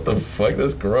him, he's like, "What the fuck?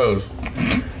 That's gross."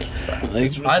 Like, I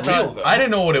real, thought though. I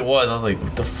didn't know what it was. I was like,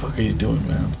 "What the fuck are you doing,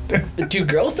 man?" do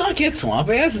girls not get swamp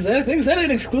ass? Is that a thing? Is that an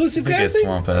exclusive We guy get thing?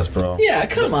 swamp ass, bro. Yeah,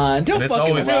 come on. Don't And it's fucking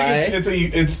always- I feel lie.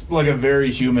 like it's like a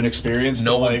very human experience.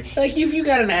 No but one- like Like, if you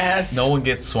got an ass. No one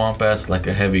gets swamp ass like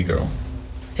a heavy girl,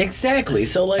 Exactly.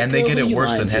 So, like, and they girl, get who it you worse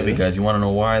lying than to? heavy guys. You want to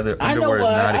know why? Their I know underwear is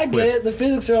why. not I get equipped. it. The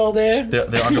physics are all there.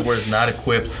 Their underwear is not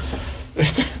equipped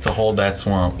to hold that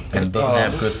swamp, and it doesn't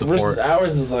have good support. Versus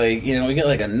ours is like, we get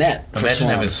like a net. For Imagine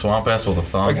swamp. having swamp ass with a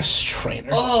thumb. like a strainer.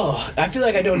 Oh, I feel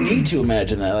like I don't need to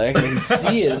imagine that. Like, I can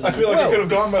see it. It's I feel like I whoa. could have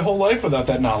gone my whole life without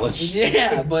that knowledge.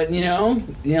 Yeah, but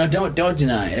don't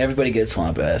deny it. Everybody gets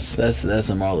swamp ass. That's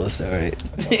the moral of the story.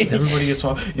 Everybody gets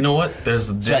swamp. You know what?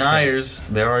 There's deniers.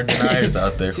 There are deniers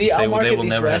out there who See, say I'll well, they market will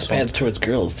these never have rash pads swamp. towards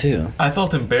girls too. I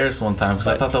felt embarrassed one time because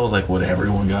I thought that was like what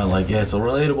everyone got. Like, yeah, it's a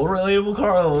relatable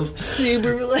Carlos. See,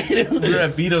 super relatable. We were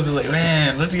at Vito's. It's like,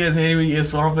 man, don't you guys hate when you get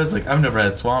swamp fest? Like, I've never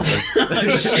had swamp fest.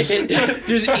 Oh, shit.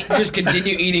 Just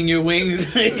continue eating your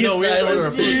wings. No, we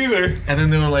were Me either. And then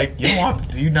they were like, do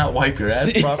you not wipe your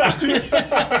ass properly?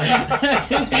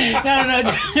 No,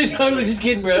 totally just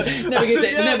kidding, bro. Never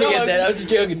get that. I was just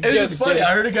joking. It's just funny.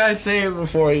 I heard a guy say it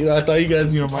before. You know, I thought you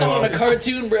guys, you know, Saw it on a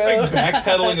cartoon, bro. Like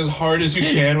backpedaling as hard as you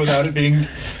can without it being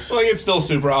like it's still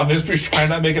super obvious, but you're trying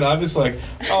not to make it obvious. Like,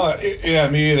 oh yeah,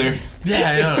 me either.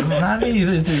 Yeah, not me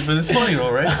either, too. But it's funny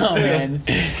though, right? Oh man,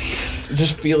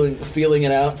 just feeling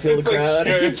it out, feel It's the like, crowd.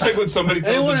 yeah, it's like when somebody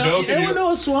tells a joke. Anyone know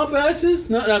what swamp ass is?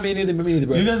 No, me neither,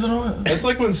 bro. You guys don't know it? It's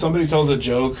like when somebody tells a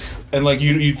joke and like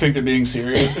you think they're being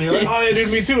serious and you're like, oh yeah,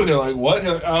 dude, me too. And they're like, what? And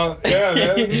you're like, oh yeah,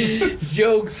 man.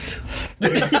 Jokes. You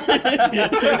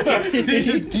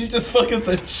just fucking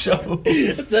said show.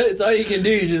 That's all you can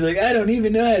do. You're just like, I don't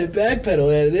even know how to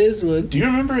backpedal out of this one. Do you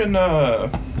remember in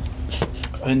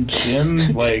gym,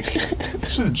 like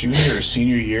this is junior or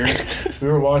senior year, we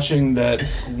were watching that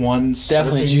one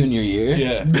Definitely surfing- junior year.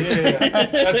 Yeah.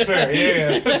 That's fair.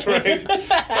 Yeah, that's right.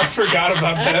 I forgot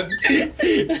about that.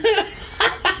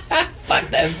 Fuck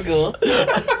that school.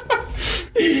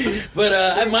 But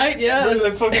I might, yeah. Remember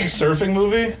that fucking surfing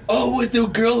movie? Oh, with the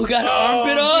girl who got her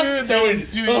armpit off? Dude, that was,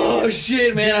 dude. Oh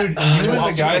shit, man. There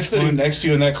was a guy sitting next to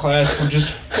you in that class who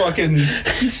just fucking.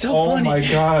 He's so Oh funny. my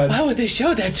god. Why would they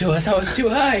show that to us? I was too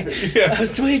high. Yeah. I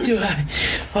was way too high.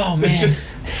 Oh man.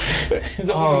 It's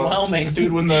overwhelming.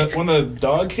 Dude, when the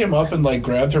dog came up and like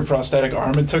grabbed her prosthetic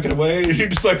arm and took it away, you're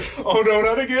just like, oh no,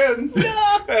 not again.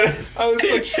 No. And I was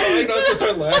like trying not to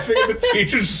start laughing, and the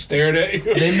teacher just stared at you.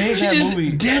 They made She that just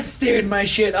movie. death stared my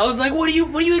shit. I was like, what do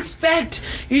you expect?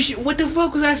 What the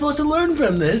fuck was I supposed to learn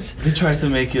from this? They tried to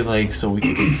make it like so we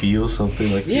could feel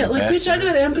something like. Yeah, feel like bad bitch, I for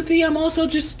got her. empathy. I'm also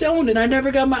just stoned and I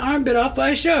never got my arm bit off by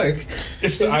a shark.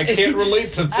 I can't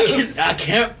relate to this. I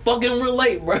can't fucking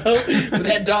relate, bro. But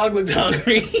that dog looked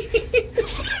hungry.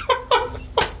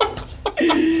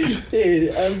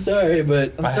 Dude, I'm sorry,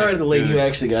 but I'm sorry to the lady who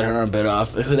actually got her arm bit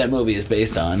off, who that movie is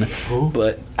based on. Who?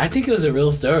 But I think it was a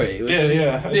real story. It was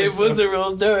Yeah. I It think was so. a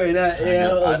real story. I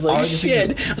was like,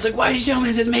 shit. I was like, why are you showing me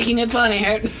this? It's making it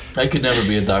funnier. I could never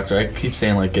be a doctor. I keep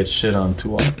saying like get shit on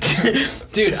too often.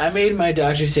 Dude, I made my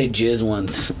doctor say jizz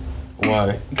once.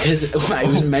 Why? Because I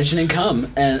was mentioning cum,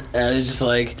 and I was just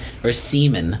like, or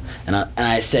semen, and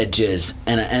I said jizz,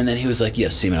 and then he was like,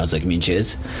 yes, semen. I was like, you mean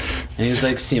jizz? And he was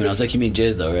like, semen. I was like, you mean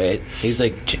jizz though, right? He's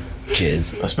like,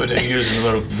 jizz. I spent 8 years in the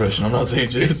medical profession. I'm not saying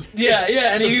jizz. Yeah,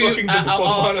 and The he fucking diploma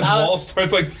on his wall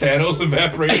starts like Thanos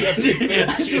evaporating after you say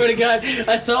I swear to God,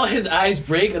 I saw his eyes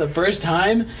break the first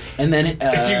time, and then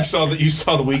you saw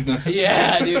the weakness.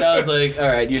 yeah, dude, I was like, all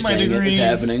right, you're My saying degrees.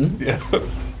 it's happening, Yeah.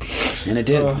 and it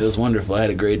did. It was wonderful. I had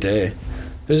a great day. It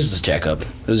was just a checkup.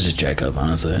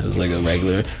 Honestly. It was like a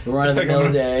regular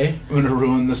run-of-the-mill day. I'm gonna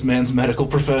ruin this man's medical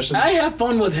profession. I have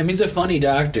fun with him. He's a funny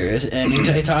doctor, and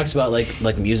he talks about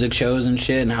like music shows and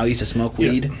shit, and how he used to smoke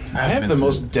weed. I have the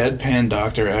most deadpan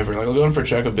doctor ever. Like, I'll go in for a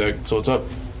checkup, be like, so what's up?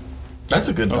 That's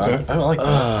a good doctor. Okay. I like that.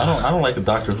 I don't like a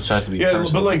doctor who tries to be. Yeah,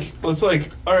 personal. but like, let's like,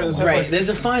 all right, let's have Right. like, There's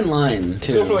a fine line let's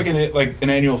too. go for like an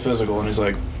annual physical, and he's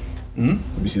like, you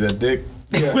see that dick?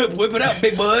 yeah, Whip it up,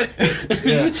 big boy.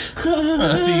 yeah.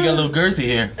 I see you got a little girthy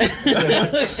here.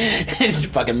 Just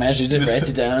fucking measures it, writes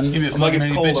it down. You been I'm like, fucking it's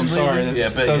any cold. I'm bitches sorry. lately?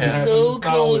 This Yeah, doesn't but yeah. happen. So It's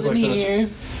not always cold in like this. here.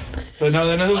 But no,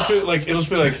 then it'll just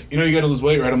be like, you know, you got to lose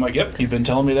weight, right? I'm like, yep, you've been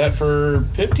telling me that for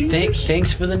 15 years.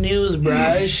 Thanks for the news,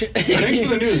 Braj. Thanks for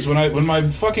the news. When my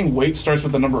fucking weight starts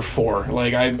with the number 4,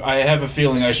 like I have a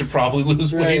feeling I should probably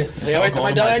lose Right. weight. It's like, am I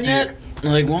Alcohol done might yet?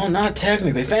 I'm like, well, not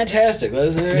technically. Fantastic.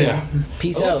 Let's, Yeah.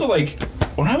 Peace Also, out. like,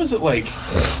 when I was at like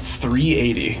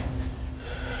 380,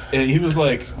 and he was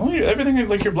like, "Oh, everything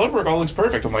like your blood work all looks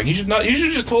perfect." I'm like, You should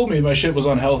just told me my shit was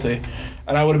unhealthy,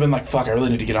 and I would have been like, "Fuck, I really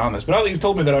need to get on this." But now that you've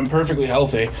told me that I'm perfectly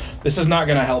healthy, this is not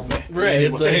gonna help me. Right.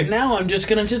 It's Anyway. like, now I'm just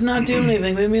gonna not do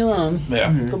anything. Leave me alone.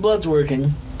 Yeah. The blood's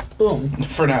working. Boom.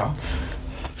 For now.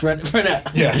 For now.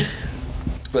 Yeah.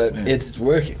 But it's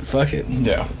working. Fuck it.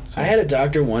 Yeah. I had a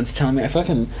doctor once tell me, I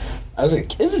was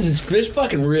like, this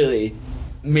fucking really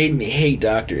made me hate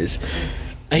doctors.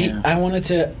 I wanted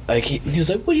to, like, he was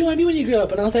like, what do you want to be when you grow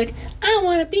up? And I was like, I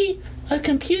want to be a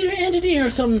computer engineer or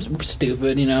something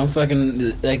stupid, you know,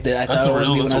 fucking, like that. I That's thought a I wanted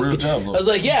to be real- when that's I a was real kid. job, though. I was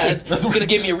like, yeah, it's That's going to what-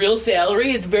 give me a real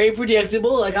salary. It's very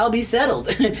predictable. Like, I'll be settled.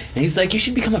 And he's like, you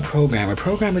should become a programmer.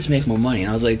 Programmers make more money. And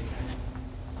I was like,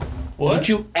 What? Don't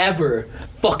you ever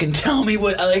fucking tell me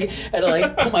what I had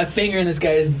to put my finger in this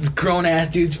guy's grown ass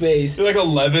dude's face. You're like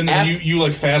 11 and you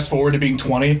like fast forward to being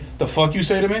 20. The fuck you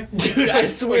say to me? Dude, I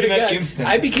swear to in that God, instant.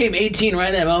 I became 18 right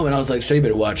in that moment. I was like, so you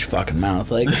better watch your fucking mouth.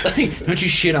 Like, don't you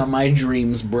shit on my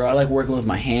dreams, bro. I like working with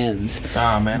my hands.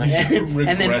 Ah, man. And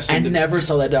then I never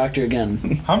saw that doctor again.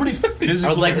 How many physical... I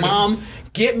was like, Mom,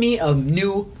 get me a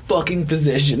new fucking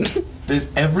physician. Does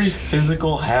every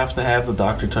physical have to have the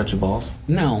doctor touch your balls?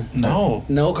 No.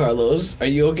 No, Carlos. Are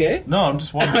you okay? No, I'm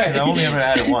just wondering. 'Cause I only ever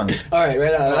had it once. All right,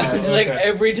 right on. Oh, It's like okay.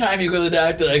 every time you go to the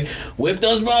doctor, like, whip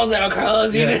those balls out,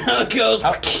 Carlos. You Yeah. know how it goes.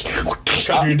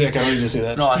 Cover your dick. I already just see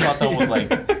that. No, I thought that was like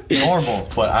normal,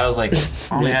 but I was like,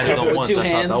 I only had it Cover the with once. two I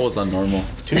hands. thought that was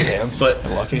unnormal. 2 hands. But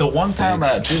lucky. the one time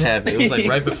Thanks. I did have it, it was like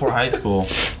right before high school,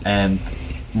 and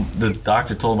the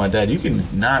doctor told my dad, "You can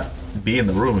not be in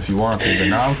the room if you want to." But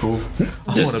now I'm cool.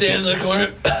 Just stand in the corner.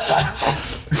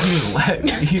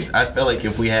 I felt like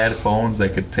if we had phones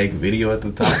that could take video at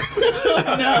the time,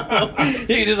 No.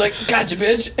 You just like, gotcha,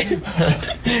 bitch.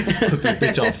 put the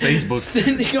bitch on Facebook.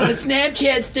 Send you on a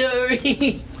Snapchat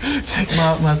story. Check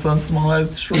my son's small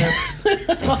ass shrimp.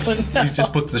 Oh, no. He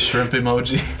just puts the shrimp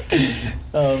emoji.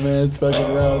 Oh, man, it's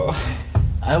fucking rough.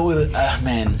 I would,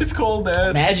 man. It's cold,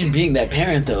 Dad. Imagine being that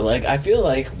parent, though. Like, I feel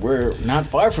like we're not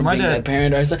far from My being dad- that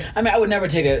parent ourselves. I mean, I would never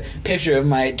take a picture of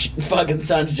my fucking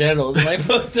son's genitals and, like,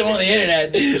 post them on the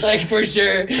internet. Like, for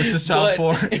sure. It's just child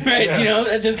porn. Right, Yeah. you know?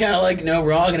 That's just kind of, like,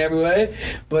 wrong in every way.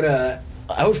 But,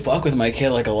 I would fuck with my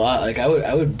kid, like, a lot. Like, I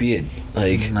would be,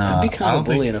 I'd be Nah, kind I of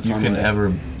don't a bully in think a you fun can way.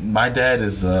 ever. My dad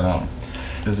is a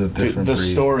Dude, different the breed.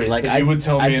 stories Like, that you would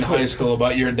tell me I'd in put- high school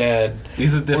about your dad.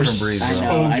 He's a different breed, I bro.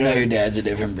 know, I know good. your dad's a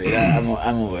different breed. I'm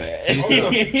aware. Also,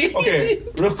 okay,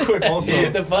 real quick. Also,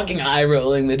 The fucking eye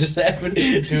rolling that just happened.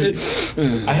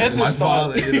 I had It's my this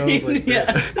thought. father, you know. It's like,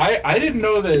 Yeah. I didn't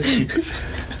know that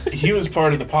he was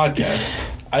part of the podcast.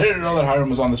 I didn't know that Hiram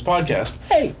was on this podcast.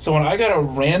 Hey. So when I got a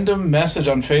random message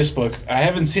on Facebook, I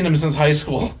haven't seen him since high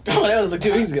school. Oh, that was like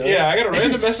 2 weeks ago. Yeah, I got a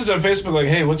random message on Facebook like,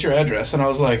 "Hey, what's your address?" And I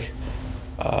was like,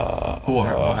 Who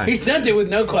are He sent it with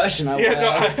no question.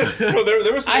 "Yeah, no,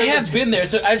 there was." Some I have been there,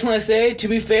 so I just want to say, to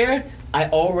be fair, I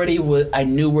already I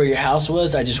knew where your house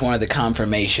was. I just wanted the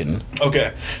confirmation.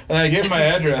 Okay, and I gave him my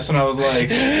address, and I was like,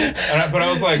 but I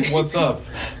was like, "What's up?"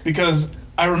 Because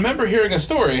I remember hearing a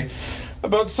story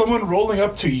about someone rolling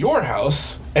up to your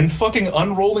house and fucking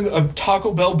unrolling a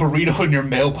Taco Bell burrito in your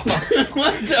mailbox.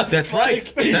 What the That's fuck?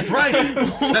 right. That's right.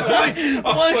 That's right.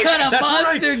 What like, kind of that's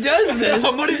monster right. does this?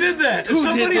 Somebody did that. Who did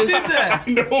Somebody this? did that.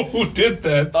 I know who did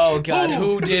that. Oh God,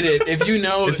 who did it? If you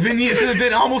know, It's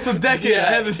been almost a decade. I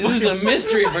haven't. this is a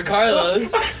mystery for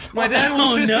Carlos. My dad was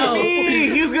Oh, pissed no. at me.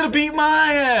 He was gonna beat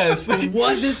my ass.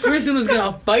 What? This person was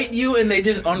gonna fight you, and they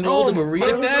just unrolled a My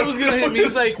burrito. dad was gonna hit me.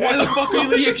 He's like, "Why the fuck are you Your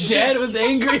leaving dad shit?" was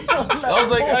angry. I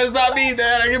was like, "It's not me,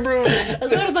 Dad. I get bruised."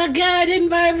 What if I got? I didn't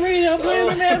buy a burrito. Put it in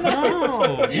the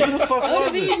mailbox. No, who the fuck I would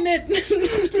was have it? eaten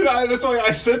it. Dude, that's why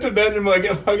I sent him that and I'm like,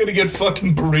 I'm gonna get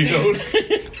fucking burritoed.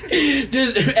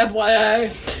 Just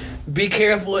FYI, be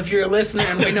careful if you're a listener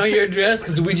and we know your address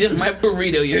because we just might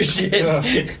burrito your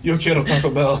shit. Yo quiero Taco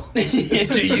Bell.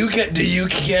 do you get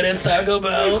a Taco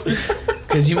Bell?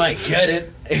 Because you might get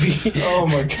it. Oh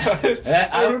my god.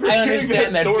 I remember hearing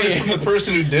understand that story fear. from the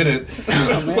person who did it.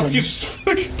 It's like you just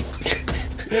fucking.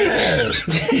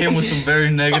 Came with some very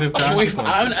negative Can we,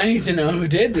 consequences. I need to know who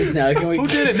did this now. Can we? Who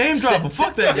did it? Name drop him.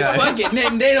 Fuck that guy. Fuck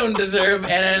it. They don't deserve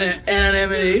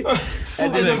anonymity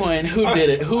at this point. Who did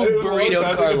it? Who It was a long burritoed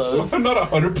time ago, Carlos? so I'm not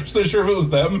 100% sure if it was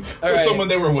them or All right. someone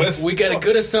they were with. We got a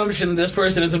good assumption this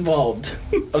person is involved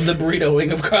of the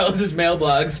burritoing of Carlos's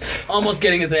mailbox, almost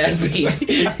getting his ass beat.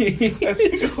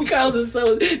 Carlos is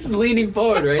so just leaning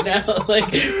forward right now. Like,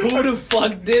 who the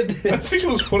fuck did I this? think it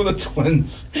was one of the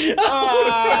twins.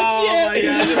 Oh Yeah. my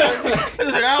god! I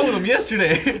just hung out with him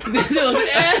yesterday. Those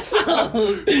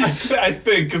assholes. I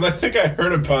think, because I think I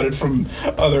heard about it from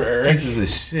other Eric. Pieces of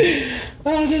shit.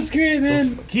 Oh, that's great,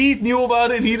 man. He knew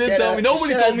about it. He didn't tell me.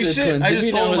 Nobody told me shit. I just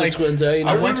told him like. twins are. You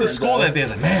know I who went the to twins school are. that day. I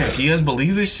was like, "Man, can you guys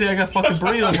believe this shit? I got fucking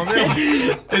burrito in my mail." He's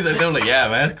like, they were like, "Yeah,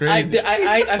 man, that's crazy."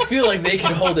 I feel like they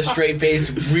can hold a straight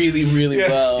face really, really Yeah.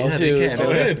 well Yeah, too. they can. So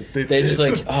They like, did. they just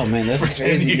like, oh man, that's For 10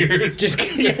 crazy. years. Just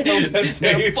Held that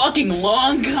they're face. fucking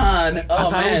long gone. Oh I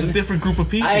thought it was a man, different group of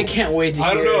people. I can't wait to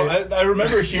I hear. don't know. I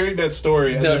remember hearing that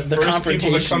story, and The the first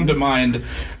people that confrontation. come to mind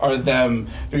are them,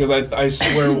 because I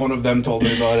swear one of them them told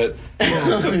me about it.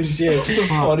 Oh shit! It's the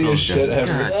funniest shit guys.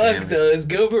 ever. God damn Fuck it. those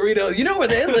Go Burritos. You know where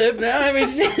they live now. I mean,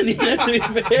 shit, you know, to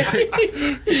be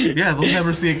fair. Yeah, they'll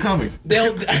never see it coming.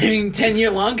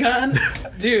 10-year long con?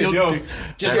 Dude, Yo,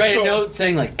 just that's write a so- note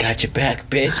saying, like, got your back,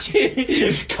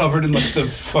 bitch. covered in like the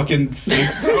fucking fake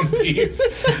ground beef.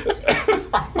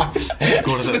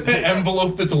 Go to An the.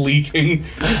 envelope that's leaking.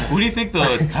 What do you think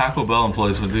the Taco Bell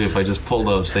employees would do if I just pulled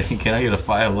up saying, "Can I get a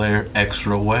 5-layer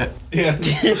extra wet?" Yeah.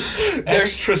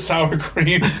 Extra sour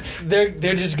cream. they're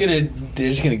just gonna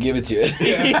give it to you.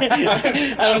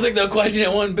 I don't think they'll question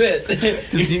it one bit.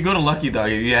 Because you go to Lucky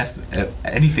Dog, if you ask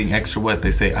anything extra wet,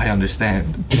 they say, "I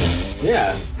understand."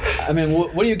 Yeah. I mean,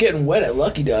 what are you getting wet at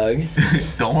Lucky Dog?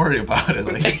 Don't worry about it.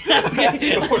 Like,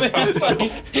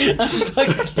 I'm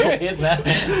fucking curious now.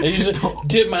 I just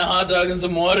dip my hot dog in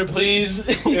some water, please.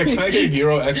 Yeah, can I get a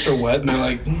gyro extra wet? And they're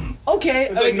like, Okay.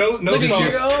 It's like, no like a sauce.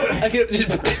 gyro? I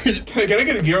could can I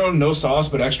get a gyro no sauce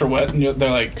but extra wet? And they're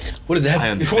like, what is I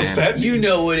that? understand. what's that? You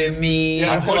know what it means.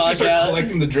 Yeah, unfortunately, Walk start out.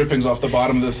 collecting the drippings off the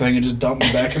bottom of the thing and just dump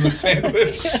them back in the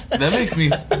sandwich. That makes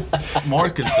me more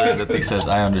concerned that he says,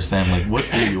 "I understand." Like, what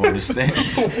do you understand?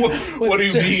 What do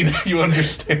you mean? You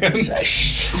understand?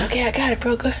 Shh. Okay, I got it,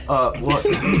 bro. Go ahead.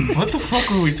 What the fuck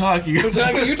were we talking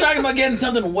about? You're talking about getting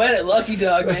something wet at Lucky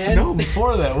Dog, man. No,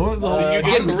 before that, what was all You're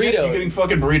getting burrito. You're getting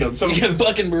fucking burrito. So You get a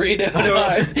fucking burrito.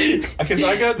 because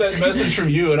I got that message from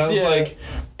you and I was Yeah. like,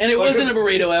 And it Like wasn't a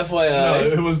burrito, no,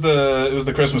 FYI. it was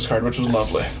the Christmas card, which was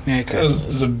lovely. Merry It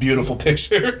was a beautiful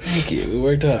picture. Thank you. We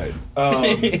worked hard.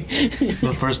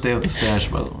 the first day of the stash,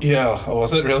 by the way? Yeah,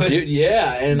 was it really? Dude,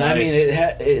 yeah, and I mean,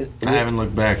 Nice. I haven't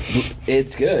looked back.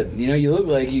 it's good. You know, you look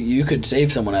like you could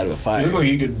save someone out of a fire. You look like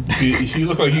you could. You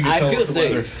look like you could I tell feel us the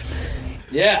weather. safe.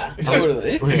 Yeah,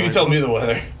 totally. You can tell me the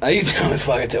weather. You tell me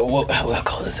fucking how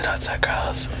cold is it outside,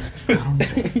 Carlos? You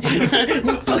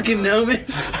fucking know me.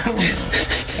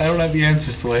 I don't have the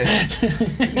answer, Sway. You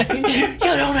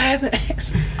don't have the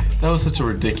That was such a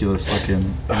ridiculous fucking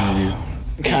interview.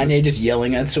 Kanye just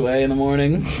yelling at Sway in the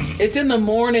morning. It's in the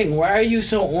morning. Why are you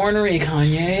so ornery,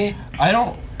 Kanye?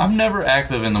 I'm never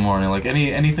active in the morning. Like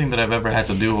anything that I've ever had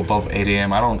to do above 8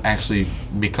 a.m., I don't actually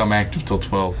become active till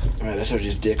 12. Alright, I sort of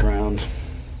just dick around.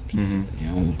 Mm-hmm. You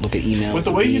know, look at emails. With the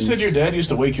and way you memes. said your dad used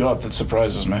to wake you up, that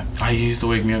surprises me. I used to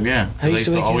wake me up, yeah. How Because I you used used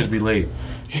to to wake you always up? be late.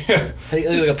 Yeah.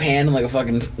 Like a pan and like a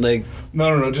fucking like.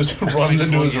 No, just runs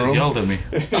into his He just room. yelled at me.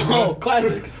 Oh,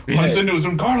 classic. Runs into his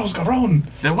room. Carlos Cabron.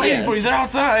 They're waiting Yes. for you. They're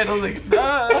outside. I was like,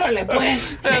 Órale,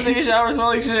 pues. I think a shower smell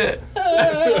like shit.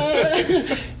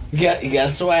 You got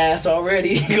swass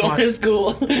already going to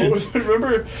school.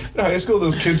 Remember in high school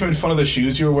those kids made fun of the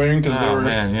shoes you were wearing because they Oh were.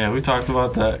 man, yeah, we talked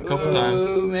about that a couple times.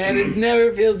 Oh man, it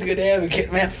never feels good to have a kid.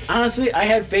 Man, honestly, I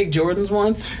had fake Jordans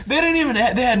once. They didn't even.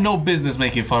 They had no business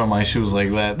making fun of my shoes like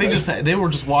that. They were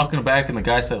just walking back, and the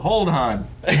guy said, "Hold on."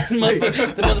 the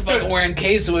motherfucker wearing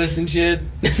K-Swiss and shit.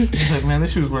 I was like, man,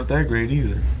 these shoes weren't that great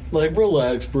either. Like,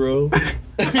 relax, bro.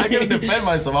 I gotta defend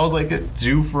myself. I was like a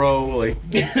Jufro, like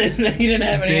You didn't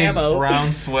have any big ammo.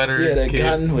 brown sweater. You had a kid.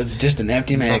 gun with just an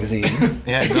empty magazine.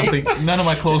 Yeah, nothing. None of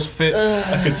my clothes fit.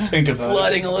 I could think about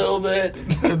Flooding a little bit.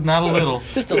 Not a little.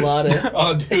 Just a lot of. it.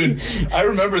 Oh, dude, I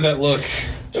remember that look.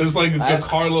 It was like the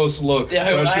Carlos look Yeah,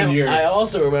 freshman year. I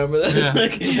also remember this. Yeah.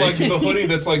 It's like the hoodie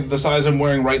that's like the size I'm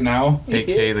wearing right now.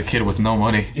 AKA the kid with no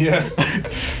money. Yeah.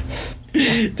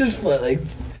 Just like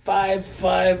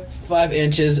 5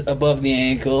 inches above the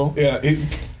ankle. Yeah.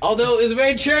 Although it was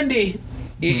very trendy.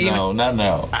 No, not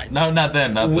now. No, not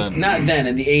then. Not then. Not then,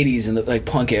 in the 80s, in the like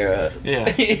punk era. Yeah.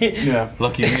 Yeah.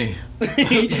 Lucky me.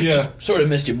 Yeah. Sort of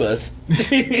missed you, Buzz.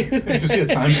 Is he a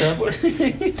time traveler?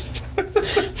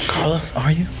 Carlos,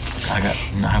 are you?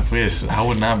 I wish. I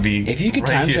would not be. If you could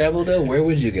right time here. travel, though, where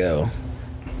would you go?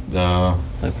 When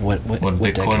Like what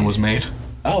Bitcoin decade? was made.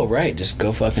 Oh right, just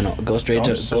go straight I'm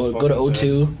to so go to fucking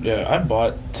O2. sad. Yeah, I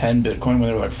bought 10 Bitcoin when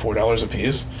they were like $4 a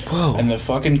piece. Whoa. And the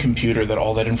fucking computer that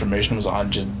all that information was on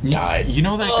just died. You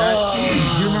know that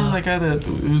guy? You remember that guy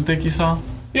whose dick you saw?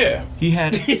 Yeah. He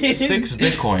had 6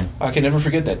 Bitcoin. I can never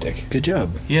forget that dick. Good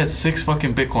job. He had 6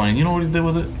 fucking Bitcoin. And you know what he did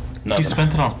with it? Nothing. He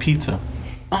spent it on pizza.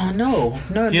 Oh no,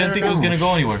 He didn't think it was gonna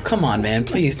go anywhere. Come on, man,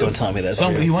 please don't tell me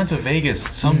that. He went to Vegas.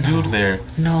 Some dude there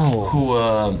No.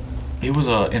 who he was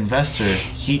a investor.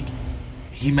 He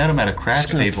met him at a craps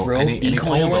Just gonna table, throw and he E-coin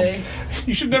told him. away?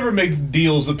 You should never make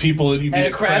deals with people that you meet At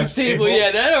a craps table,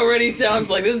 yeah, that already sounds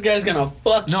like this guy's gonna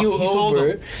fuck No, you he told over.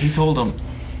 him. He told him.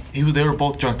 They were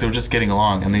both drunk. They were just getting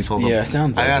along, and they told him, Yeah,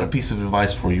 sounds I like got it. a piece of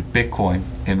advice for you. Bitcoin,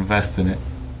 invest in it.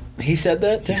 He said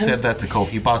that to He him? said that to Cove.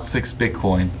 He bought 6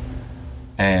 Bitcoin,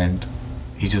 and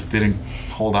he just didn't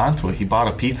hold on to it. He bought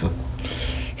a pizza.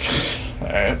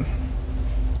 Alright.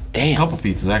 Damn. A couple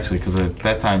pizzas actually, because at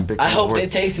that time Bitcoin I hope was they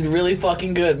worth, tasted really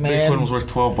fucking good, man. Bitcoin was worth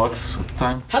 $12 at the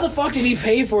time. How the fuck did he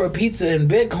pay for a pizza in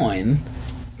Bitcoin?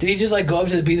 Did he just like go up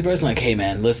to the pizza person like, hey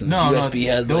man, listen, this USB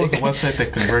has there was a like... website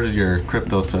that converted your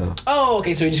crypto to. Oh,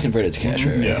 okay, so he just converted it to cash,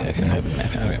 right? Yeah.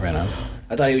 Okay, right on.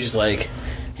 I thought he was just like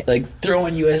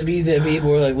throwing USBs at people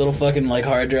or like little fucking like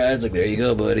hard drives. Like, there you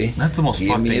go, buddy. That's the most Give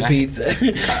fun me thing. a pizza.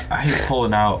 I hate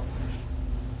pulling out.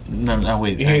 No,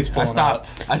 wait. He hates pulling I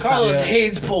stopped. Carlos Yeah.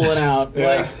 hates pulling out.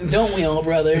 Yeah. Like, don't we all,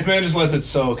 brother? This man just lets it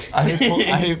soak. I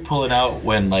hate pulling out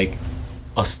when like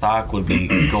a stock would be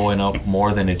going up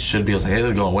more than it should be. I was like, this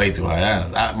is going way too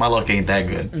high. My luck ain't that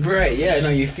good. Right, yeah, no,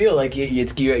 you feel like you're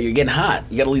getting hot.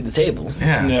 You gotta leave the table.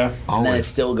 Yeah. Yeah. And then it Always.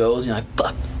 still goes, and you're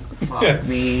like, fuck. Fuck Yeah.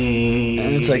 me.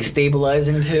 And it's like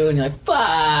stabilizing too, and you're like,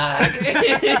 fuck.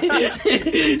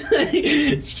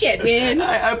 Shit, man.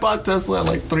 I bought Tesla at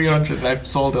like 300 and I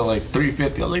sold it at like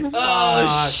 350. I was like, fuck.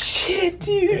 Oh, shit,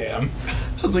 dude. Damn.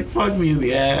 I was like, fuck me in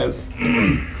the ass.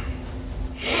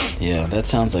 Yeah, that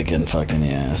sounds like getting fucked in the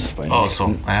ass. By Oh, Nick.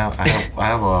 so I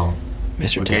have a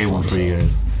Mr. gay Tesla one for you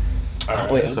himself. guys. All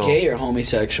right. Wait, So- gay or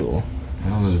homosexual?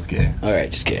 This is just gay. All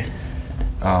right, just gay.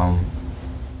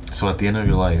 So at the end of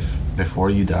your life, before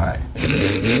you die,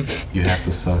 you have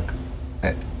to suck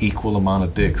an equal amount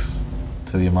of dicks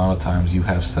to the amount of times you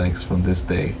have sex from this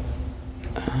day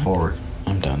forward.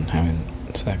 I'm done having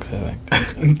sex, I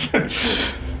think.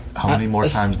 How many more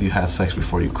that's- times do you have sex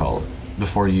before you call it?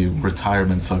 Before you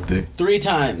retirement suck dick? 3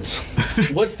 times.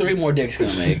 What's 3 more dicks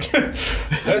gonna make?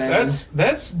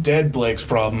 That's dead Blake's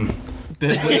problem.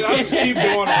 This- I'll just keep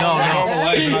going on my normal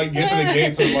life, and I get to the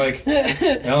gates, and I'm like,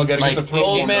 well, I gotta Like, get the throat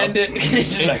Old warmed man up. dick.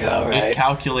 Just like, all It right.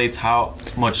 calculates how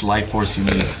much life force you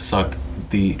need to suck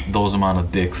those amount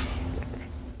of dicks.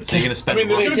 So you're gonna spend. I mean,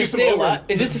 there's Wait, gonna to be some stay over- alive?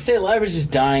 Is this to stay alive or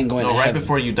just dying going no, to right heaven?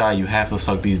 before you die, you have to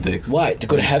suck these dicks. Why? To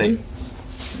go to You stay- heaven?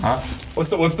 Huh? What's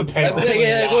the payoff?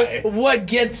 Like, Why?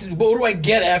 what do I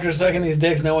get after sucking these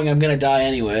dicks knowing I'm gonna die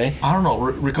anyway? I don't know.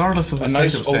 Regardless of the A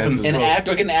nice circumstances. open-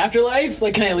 Like an afterlife?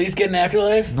 Like, can I at least get an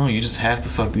afterlife? No, you just have to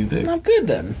suck these dicks. I'm good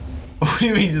then. What do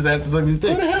you mean you just have to suck these Go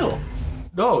dicks? to hell.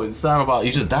 No, it's not about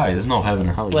you just die. There's no heaven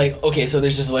or hell. Like, okay, so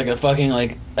there's just like a fucking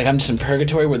like I'm just in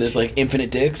purgatory where there's like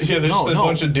infinite dicks. Yeah, there's just a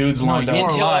bunch of dudes lined you up. are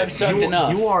Until alive. I've sucked you,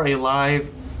 enough. You are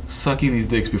alive, sucking these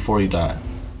dicks before you die.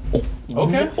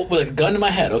 Okay. Oh, with a gun to my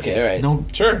head. Okay, all right. No,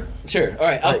 Sure. Sure. All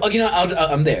right.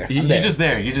 I'm there. you're I'm there. just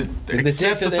there. You just accept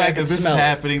dicks are the there, I fact can that this is smell it.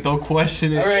 happening. Don't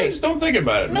question it. All right. Just don't think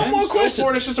about it. No man. more Just go for questions.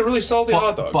 it. It's just a really salty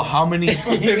hot dog. But how many times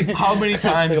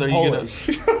Like are a you gonna?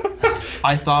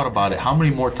 I thought about it. How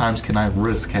many more times can I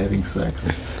risk having sex?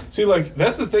 See, like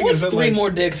that's the thing What's is that 3 like, more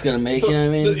dicks gonna make? so you know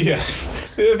what I mean? yeah.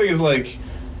 The other thing is like,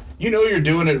 you know, you're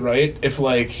doing it right if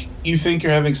like you think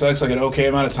you're having sex like an okay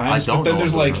amount of times, I don't but then know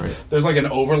there's if I'm like right. there's like an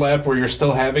overlap where you're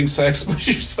still having sex, but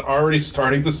you're already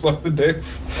starting to suck the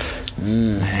dicks.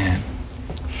 Man,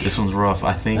 this one's rough.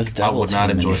 I think That's I double would not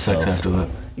teaming enjoy sex yourself. after that.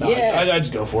 No, Yeah. I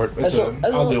just go for it. That's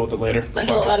I'll a- deal with it later. That's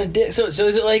Fuck a it. lot of dick. So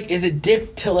is it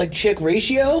dick to like chick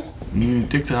ratio?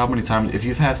 Dick to how many times? If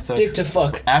you've had sex Dick to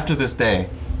fuck. after this day,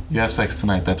 you have sex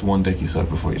tonight. That's 1 dick you suck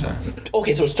before you die.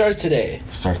 Okay, so it starts today.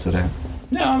 Starts today.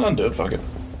 No, I'll do it. Fuck it.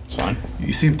 It's fine.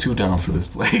 You seem too down for this,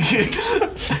 Blake.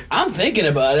 I'm thinking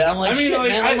about it. I'm like, I mean, shit, like,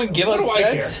 man, I'm gonna give what up do I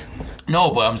sex.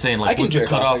 No, but I'm saying I like, can what's the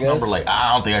jerk off, cutoff I guess. number? Like,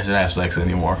 I don't think I should have sex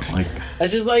anymore. Like,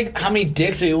 That's just like how many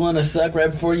dicks are you willing to suck right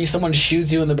before someone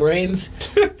shoots you in the brains?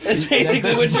 That's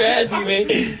basically what you're asking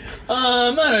me.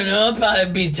 I don't know. I'll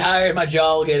probably be tired. My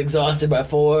jaw will get exhausted by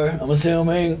 4. I'm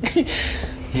assuming.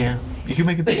 yeah, you can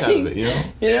make a thing out of it, you know.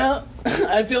 You know,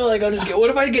 I feel like I'll just get. What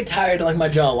if I get tired and like my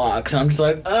jaw locks and I'm just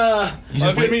like, You Well,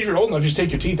 just if wait. you're old enough, just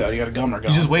take your teeth out. You got a gum or gum.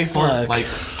 You just wait for Fuck. it. Like,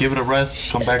 give it a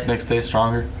rest. Come back next day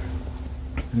stronger.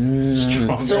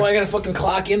 Stronger. so I gotta fucking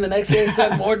clock in the next day and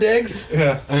suck more dicks.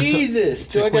 Yeah. Jesus,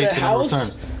 do I Equate get a the number of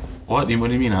house? times. What do you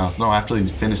mean house? No, after you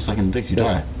finish sucking dicks, you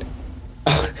die.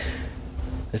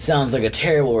 It sounds like a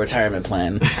terrible retirement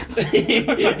plan.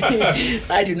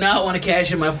 I do not want to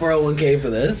cash in my 401k for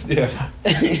this. Yeah.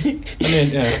 I mean,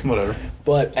 yeah, whatever.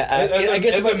 But I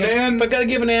guess as if a man- if I gotta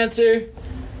give an answer,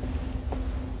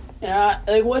 yeah,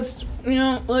 like what's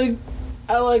like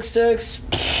I like sex.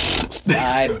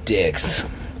 5 dicks.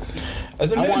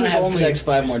 As a I man want to who's have only, sex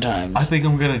 5 more times. I think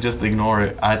I'm gonna just ignore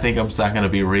it. I think I'm just not gonna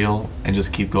be real and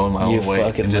just keep going my You own way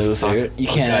fucking and just loser. suck You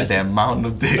a can't- goddamn mountain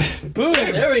of dicks. Boom!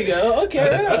 There we go. Okay.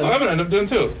 That's what I'm gonna end up doing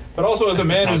too. But also, as a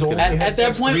man who's only At had that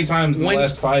sex point, 3 times in the when-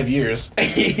 last 5 years,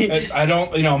 I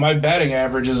don't. You know, my batting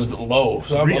average is low.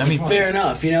 So I mean, fine. Fair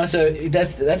enough. You know, so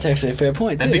that's actually a fair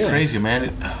point. That'd too, be yeah. crazy,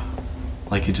 man.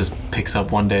 Like it just picks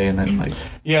up one day and then like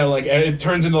Yeah, like it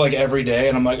turns into like every day,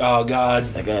 and I'm like, oh god.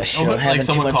 Like, oh, shit, oh, I'm like having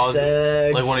someone too much calls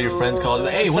sex. like one of your friends calls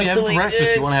like, hey, what are you Fuck having for so many breakfast? You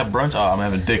dicks. want to have brunch? Oh, I'm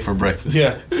having dick for breakfast.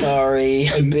 Yeah. Sorry,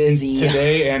 I'm busy.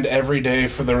 Today and every day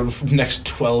for the next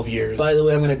 12 years. By the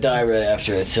way, I'm gonna die right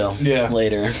after it, so Yeah.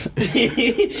 later.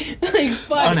 Like,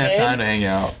 fuck, I don't have man. time to hang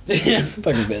out. Fucking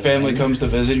busy, Family man. comes to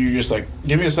visit, you're just like,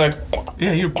 give me a sec.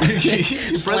 Yeah, your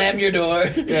Slam your door.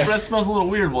 Yeah. breath smells a little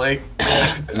weird, Blake.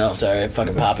 No, sorry,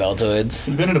 fucking pop Altoids.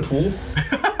 You been in a pool?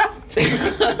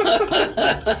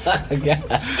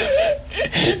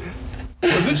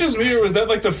 Was it just me, or was that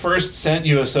like the first scent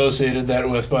you associated that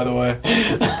with? By the way,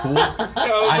 yeah,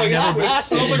 I was like, it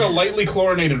smells like a lightly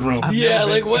chlorinated room. Yeah,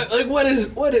 like what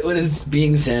is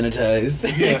being sanitized?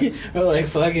 Yeah. Or like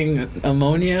fucking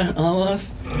ammonia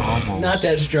almost. Almost. Not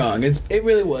that strong. It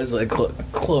really was like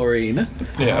chlorine, I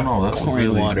Yeah, don't know. That's chlorine a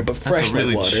really, water, but fresh that's a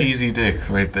really like water. cheesy dick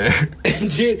right there.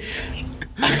 Dude.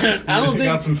 I don't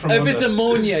got some think from if on it's the-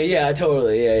 ammonia, yeah,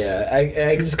 totally, yeah.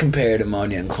 I just compared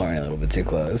ammonia and chlorine a little bit too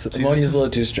close. Ammonia's this a little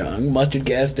too strong. Mustard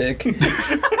gas stick.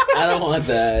 I don't want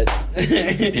that.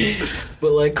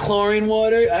 But like chlorine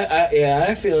water,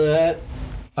 I feel that.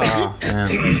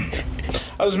 Man.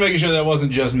 I was making sure that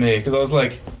wasn't just me, because I was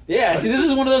like, Yeah, see, this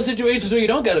is one of those situations where you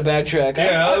don't gotta backtrack.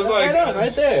 Yeah, I was like-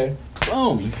 right there,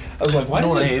 boom. I was like, why I know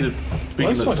does what I it? hated. Why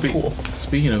does it smell like a pool?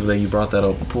 Speaking of that, you brought that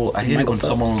up. Pool. I hated Michael when Phelps.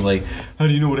 someone was like, "How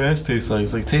do you know what ass tastes like?"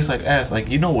 It's like tastes like ass. Like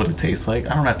you know what it tastes like.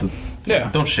 I don't have to. Yeah.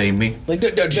 Don't shame me. Like,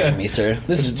 don't shame Yeah. me, sir.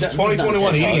 This is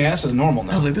 2021, eating ass is normal I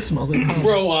now. was like, this smells like cum.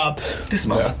 Grow up, This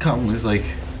smells Yeah. like cum. It's like,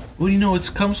 what do you know it's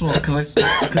cum smell? Because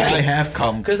I have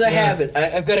cum. because I have it.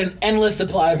 I've got an endless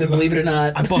supply of it. Believe it or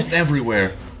not. I bust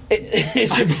everywhere.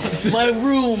 My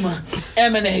room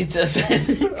emanates a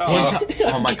scent.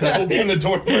 Oh, my cousin. Open the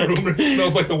door to my room and it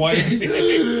smells like the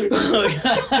YMCA.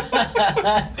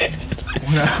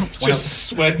 Just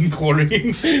sweat and chlorine.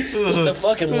 The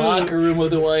fucking locker room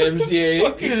of the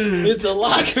YMCA. It's the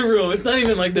locker room. It's not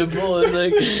even like the pool. It's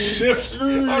like Shift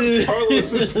on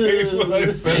Carlos's face when I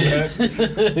said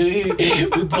that.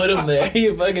 we put him there.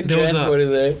 You fucking There was a- transported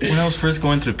there. When I was first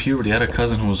going through puberty, I had a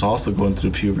cousin who was also going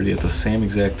through puberty at the same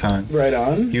exact time. Right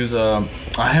on. He was, I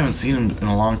haven't seen him in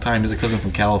a long time. He's a cousin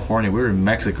from California. We were in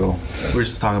Mexico. We were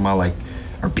just talking about, like,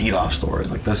 our beat-off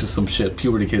stories. Like, that's just some shit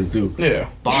puberty kids do. Yeah.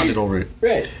 Bonded over it.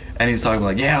 Right. And he's talking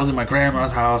like, yeah, I was in my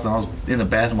grandma's house and I was in the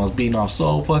bathroom. I was beating off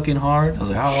so fucking hard. I was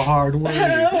like, how hard were you?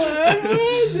 How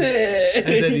was it?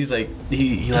 And then he's like,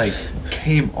 he like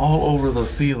came all over the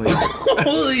ceiling.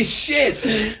 Holy shit!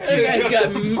 That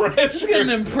guy's he's got an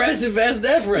impressive ass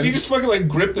deference. Did he just fucking like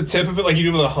grip the tip of it like you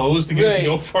do with a hose to get it Right. to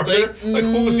go farther? Like,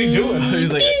 what was he doing?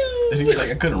 He's like,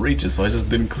 I couldn't reach it, so I just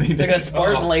didn't clean It's like a it.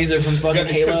 Spartan laser from fucking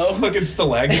He's got Halo. fucking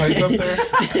stalagmites up there.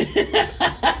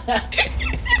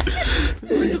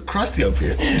 It's so crusty up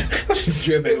here. Just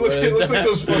dripping. It looks like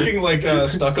those fucking like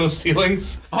stucco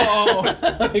ceilings. Oh,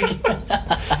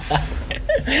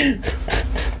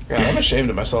 God, I'm ashamed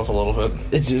of myself a little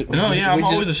bit. I'm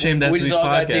always ashamed after we just these all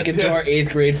got podcasts. taken to our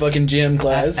 8th grade fucking gym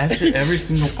class. After every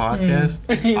single podcast,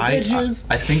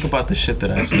 I think about the shit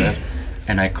that I've said,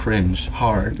 and I cringe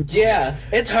hard. Yeah,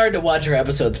 it's hard to watch our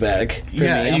episodes back. For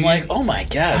Yeah, me. I'm you- like, oh my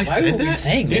god, I why said were we that?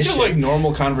 saying this? These are shit? like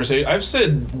normal conversations. I've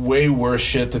said way worse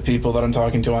shit to people that I'm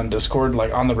talking to on Discord,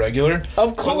 like on the regular.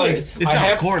 Of But, like, course. It's I not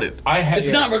have- recorded. I have.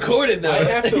 It's not recorded though. I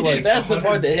have to, like, That's the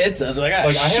part 100 that hits us. Like, ah,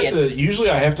 Like I shit. have to. Usually,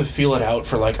 I have to feel it out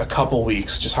for like a couple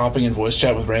weeks, just hopping in voice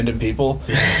chat with random people,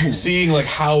 seeing like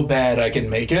how bad I can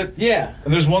make it. Yeah.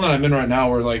 And there's one that I'm in right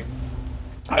now where like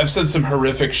I've said some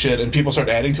horrific shit, and people start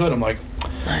adding to it. I'm like,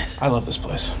 Nice. I love this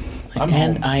place. I'm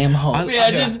and home. I am home.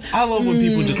 I love when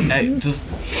people just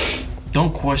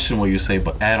don't question what you say,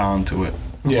 but add on to it.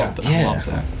 I Yeah. love that. Yeah. I love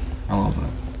that. I love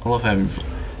that. I love having.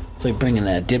 It's like bringing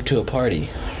a dip to a party.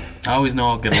 I always know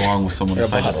I'll get along with someone Or a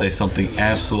if I just bottle. say something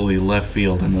absolutely left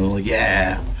field, and they're like,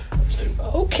 "Yeah."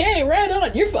 Okay, right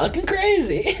on. You're fucking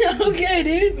crazy. Okay,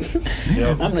 dude.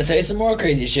 Yeah. I'm gonna say some more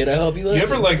crazy shit. I hope you You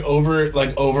listen.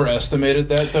 ever overestimated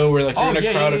that though, where like you're Oh, in a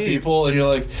yeah, crowd yeah, of yeah. people and you're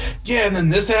like, yeah, and then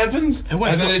this happens, It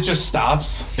went and then so- it just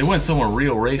stops. It went somewhere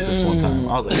real racist one time.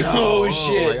 I was like, Oh,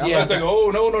 shit, I'm yeah. not It's like,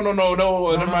 oh no,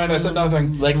 never mind, I said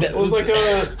nothing. Like that It was like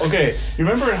okay. You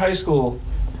remember in high school,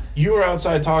 you were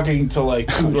outside talking to like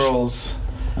two girls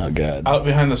Oh god. out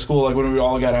behind the school, like when we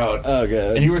all got out. Oh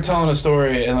god. And you were telling a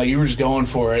story, and like you were just going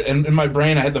for it. And in my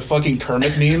brain, I had the fucking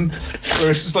Kermit meme,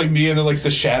 where it's just like me and then like the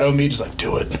shadow me, just like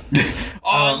do it. Oh,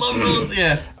 I love those.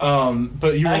 Yeah.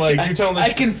 But you were like, you're telling this.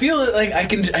 I can feel it. Like I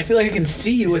feel like I can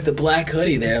see you with the black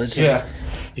hoodie there. It's like- Yeah.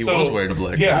 He So- was wearing a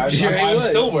black. Yeah, I'm sure he I'm was.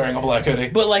 still wearing a black hoodie.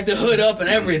 But like the hood up and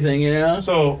everything, you know.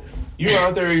 So you were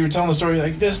out there, you were telling the story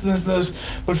like this,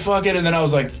 but fuck it, and then I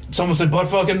was like, someone said butt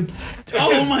fucking.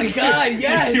 Oh my god,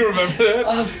 yes. You remember that?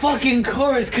 A fucking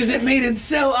course, because it made it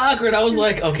so awkward. I was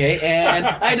like, okay, and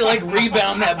I had to like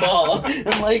rebound that ball and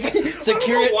like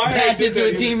secure it, pass it to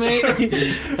a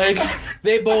teammate. Like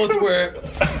they both were.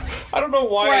 I don't know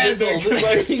why I did that, because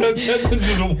I said that and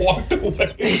just walked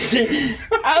away.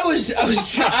 I was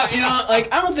trying,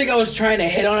 like, I don't think I was trying to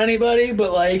hit on anybody,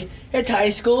 but, like, it's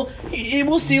high school.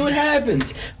 We'll see what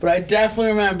happens. But I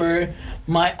definitely remember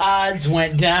my odds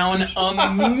went down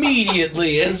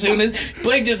immediately as soon as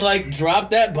Blake just, like,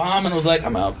 dropped that bomb and was like,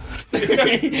 I'm out.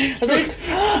 I was like,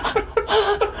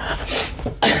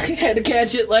 I had to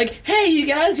catch it, like, hey, you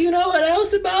guys, you know what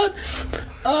else about,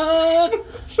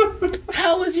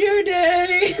 how was your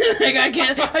day? Like, I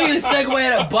can't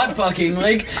segue out of butt fucking.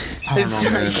 Like, I don't know,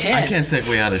 man. I can't. I can't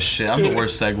segue out of shit. I'm the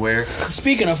worst seguer.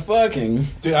 Speaking of fucking.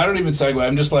 Dude, I don't even segue.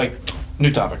 I'm just like,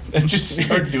 new topic. And just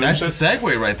start doing That's shit. a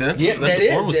segue right there. That's, Yeah, that's that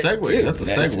a form of is. segue. Dude, That's a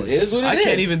that's- segue. it is what it I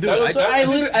can't is. even do That it.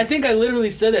 was- I think I literally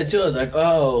said that too. I was like,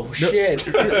 oh, shit.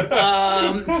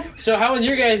 So how was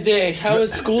your guys' day? How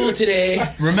was school today?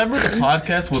 Remember the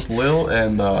podcast with Lil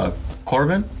and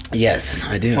Corbin? Yes,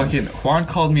 I do. Fucking Juan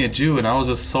called me a Jew, and I was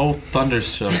just so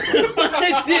thunderstruck.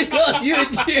 I did call you a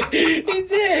Jew. He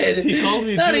did. He called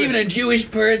me a Not Jew. even a Jewish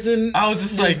person. I was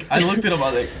just like, I looked at him,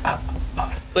 I was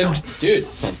like, Like, dude,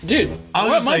 I was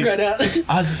what just mic like- right now?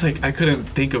 I was just like, I couldn't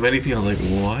think of anything. I was like,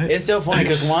 what? It's so funny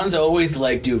because Juan's always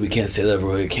like, dude, we can't say that,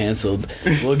 we'll get canceled.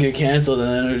 We'll get canceled, and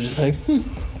then we're just like,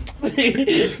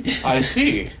 I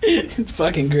see. It's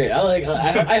fucking great.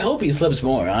 I hope he slips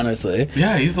more, honestly.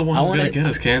 Yeah, he's the one who's I wanna- gonna get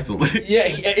us canceled. Yeah,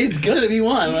 it's gonna be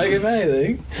one. Like, if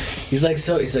anything, he's like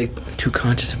too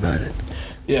conscious about it.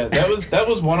 Yeah, that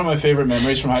was one of my favorite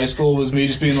memories from high school, was me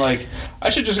just being like, I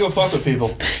should just go fuck with people.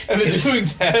 And then doing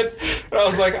that, and I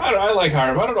was like, I like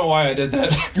Harlem. I don't know why I did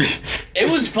that. It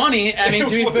was funny. I mean,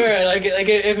 to be fair, like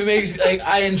if it makes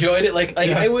I enjoyed it. Like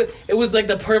Yeah. it was like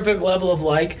the perfect level of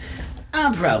like,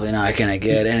 I'm probably not gonna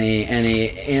get any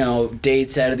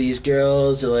dates out of these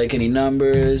girls or like any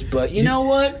numbers, but you know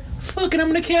what? Fuck it, I'm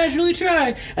gonna casually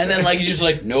try. And then like you just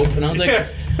like nope, and I was like,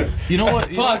 You know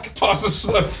what? fuck. Toss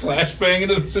a flashbang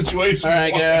into the situation. All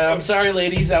right, I'm sorry,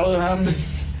 ladies. That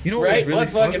was You know what right, was really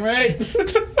butt fucking right.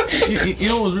 You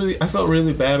know what was really? I felt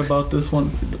really bad about this one.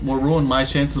 What ruined my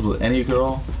chances with any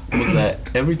girl was that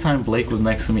every time Blake was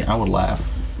next to me, I would laugh.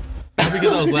 Not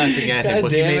because I was laughing at him, God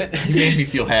but damn he made me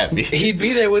feel happy. He'd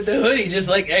be there with the hoodie, just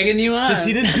like egging you on.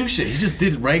 He didn't do shit. He just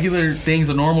did regular things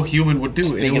a normal human would do.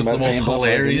 And it thinking was the about most saying butt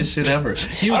hilarious shit ever.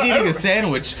 He was eating a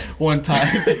sandwich one time.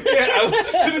 Yeah, I was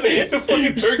just sitting there eating a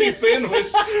fucking turkey sandwich,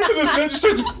 and this man just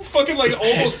starts fucking like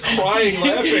almost crying,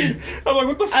 laughing. I'm like,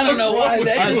 what the fuck? I don't know why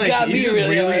that I was just like, got me he's just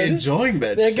really really hard. enjoying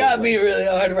that That shit. got me really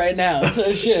hard right now.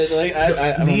 So shit, like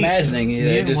I'm Me- imagining me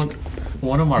it. and Just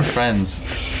one of our friends,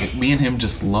 me and him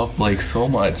just love Blake so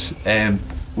much, and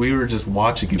we were just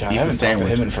watching him God, I eat the haven't talked to sandwich.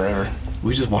 him in forever.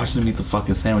 We just watched him eat the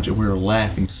fucking sandwich, and we were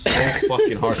laughing so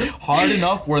fucking hard. Hard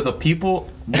enough where the people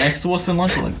next to us in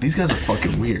lunch were like, these guys are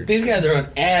fucking weird. these guys are on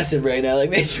acid right now. Like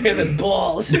they tripping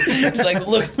balls. Just like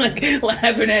look like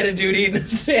laughing at a dude eating a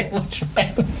sandwich.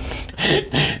 Man.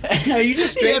 Are you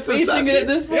just straight facing it at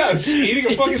this point? Yeah, I'm just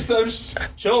eating a fucking sandwich, just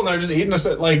chilling there, just eating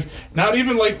like, not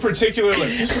even like particular, like,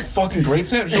 this is a fucking great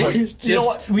sandwich. Like, You know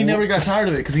what? We never got tired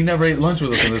of it because he never ate lunch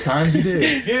with us, and the times he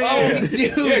did. yeah, Oh, yeah. dude.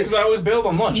 Yeah, because I always bailed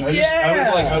on lunch.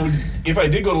 I would, if I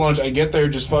did go to lunch, I'd get there,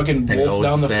 just fucking And wolf always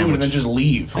down a the food, sandwich. and then just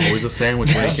leave. Always a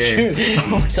sandwich when he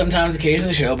came. Sometimes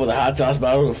occasionally show up with a hot sauce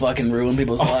bottle to fucking ruin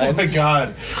people's Oh lives. my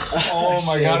god. Oh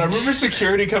my shit. god. I remember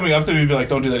security coming up to me and be like,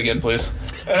 don't do that again, please.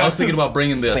 And I was thinking about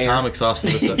bringing the Fair. atomic sauce for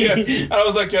this. Yeah, and I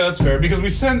was like, yeah, that's fair, because we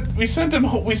sent him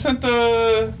homesick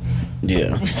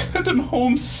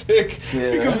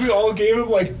Yeah. because we all gave him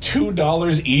like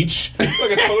 $2 each, like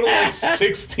a total of like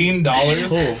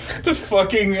 $16 to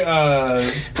fucking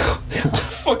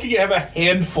have a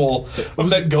handful of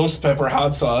that ghost pepper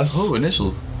hot sauce. Oh,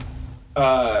 initials.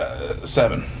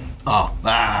 7. Yeah,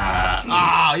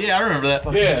 I remember that.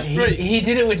 Yeah. He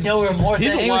did it with no remorse.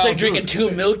 He's a He was like wild drinking dude.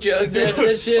 2 milk jugs after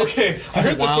that shit. Okay, I He's a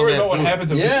heard the story about wild-ass what dude. happened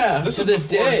to him. Yeah, This to was this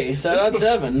before- day. Shout this out was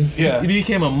 7. Yeah. He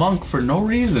became a monk for no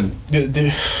reason.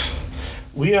 Dude,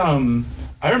 we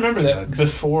I remember that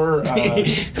before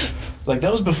like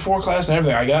that was before class and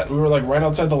everything. We were like right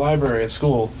outside the library at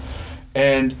school,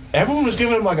 and everyone was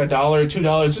giving him like $1,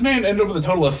 $2. This man ended up with a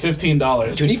total of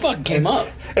 $15. Dude, he fucking came up.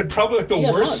 And probably like the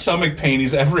Yeah, worst lunch. stomach pain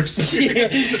he's ever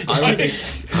experienced. in his I don't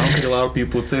life. think a lot of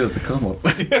people would say it's a come up.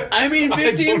 I mean,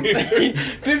 I don't either.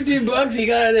 $15 he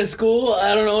got out of school.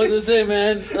 I don't know what to say,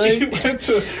 man. He Like, went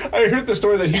to. I heard the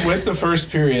story that he went to first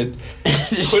period,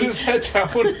 put his head down,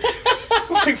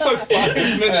 like for 5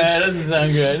 minutes. that doesn't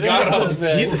sound good. Got That up. sounds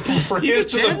bad. He's a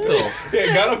champ, though. Yeah,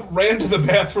 got up, ran to the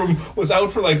bathroom, was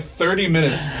out for like 30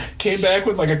 minutes, came back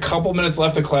with like a couple minutes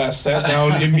left of class, sat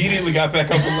down, immediately got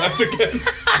back up and left again.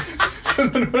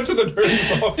 And then went to the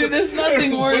nurse's office. Dude, there's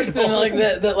nothing and worse went than home. like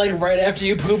that like right after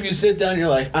you poop, you sit down, you're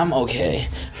like, I'm okay.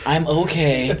 And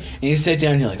you sit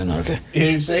down, you're like, I'm not okay.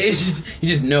 It's- So you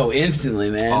just know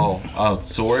instantly, man.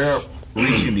 So we're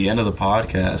reaching the end of the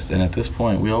podcast, and at this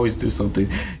point, we always do something,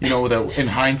 that in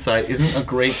hindsight isn't a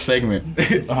great segment.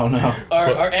 Oh no.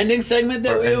 Our ending segment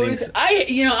that Our we ending always se-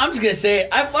 I'm just gonna say it,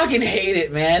 I fucking hate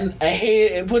it, man. I hate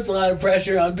it. It puts a lot of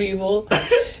pressure on people.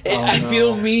 I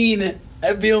feel mean.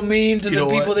 I feel mean to You the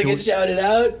know people what? that get shouted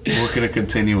out. We're gonna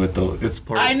continue it though. It's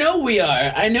part. I know we are.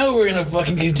 I know we're gonna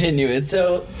fucking continue it.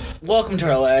 So, welcome to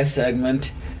our last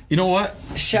segment. You know what?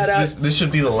 Shout out. This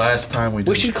should be the last time we do.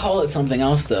 We should call it something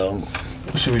else though.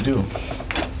 What should we do?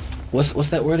 What's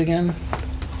that word again?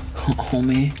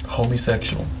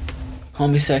 Homosexual.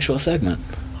 Homosexual segment.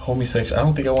 Homosexual. I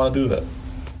don't think I want to do that.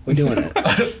 We're doing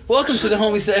it. Welcome to the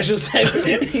homosexual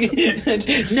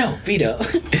segment. No, veto.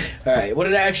 All right, what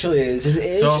it actually is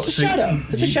it's just a shout out.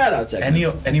 It's a shout out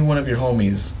segment. Any one of your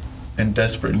homies in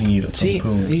desperate need of See, some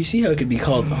poon. you see how it could be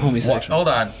called homosexual. Hold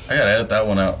on, I gotta edit that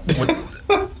one out.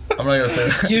 I'm not gonna say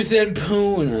that. You said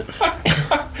poon.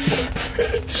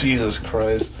 Jesus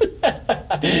Christ.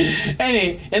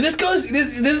 And this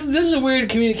is a weird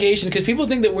communication because people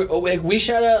think that we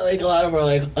shout out like a lot of our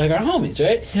like our homies,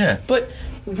 right? Yeah. But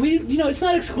we, it's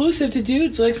not exclusive to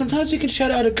dudes. Like sometimes we can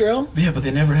shout out a girl. Yeah, but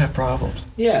they never have problems.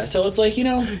 Yeah, so it's like You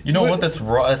know what? That's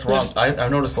wrong. That's wrong.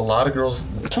 I've noticed a lot of girls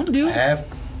Some do. have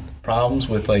problems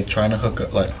with like trying to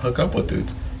hook up with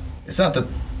dudes. It's not that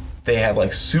they have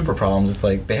like super problems. It's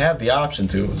like they have the option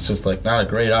to. It's just like not a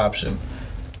great option.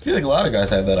 I feel like a lot of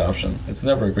guys have that option. It's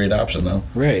never a great option though.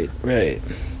 Right.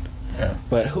 Yeah.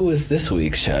 But who is this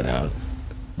week's shout out?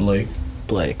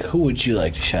 Blake, who would you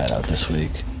like to shout out this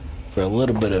week for a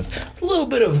little bit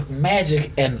of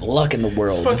magic and luck in the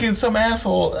world? It's fucking some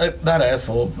asshole. Not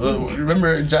asshole.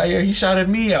 Remember Jair? He shouted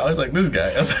me out. I was like, this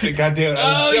guy. I was like, God damn it.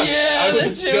 I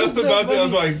was just about to. I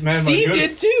was like, man, Steve my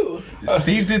did too.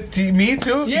 Steve did me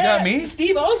too. You got me.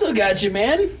 Steve also got you,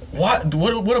 man. What?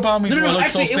 What about me? No, do I look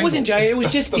actually, so it wasn't single? Jair. It was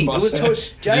just The Steve. It was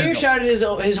mustache. Jair Yeah. shouted his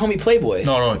homie Playboy.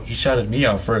 No, he shouted me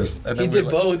out first. And He then we did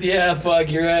were like- both. Yeah, fuck,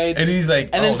 you're right. And he's like,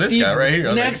 And then this Steve, guy right here. I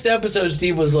was like, next episode,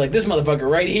 Steve was like, "This motherfucker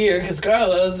right here," because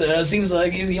Carlos seems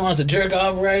like he wants to jerk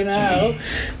off right now.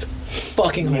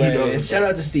 Fucking Who hilarious! doesn't? Shout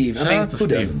out to Steve. Shout out to who Steve.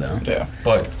 doesn't though? Yeah,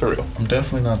 but for real. I'm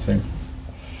definitely not single.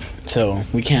 So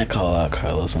we can't call out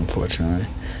Carlos, unfortunately.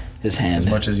 His hand As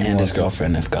much as you and want his to.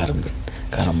 girlfriend have got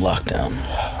him locked down.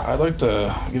 I'd like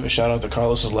to give a shout out to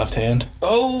Carlos's left hand.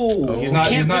 Oh, He's not-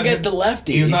 can't he's not forget hit- the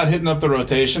lefty. He's not hitting up the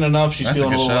rotation enough. She's That's a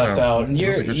feeling a good little shout left out. out. You're-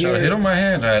 That's a good shout. Hit on my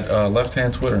hand at left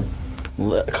hand Twitter.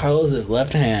 Carlos's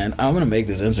left hand. I'm gonna make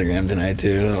this Instagram tonight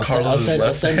too. I'll Carlos's I'll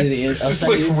left send you the. I'll Just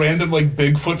send like you. random like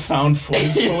Bigfoot found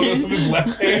footage photos of his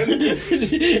left hand.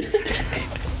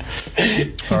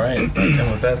 All right.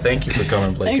 And with that, thank you for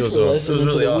coming, Blake. Thanks it was, for it was listening to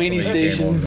really the awesome Weenie that you came Station. over.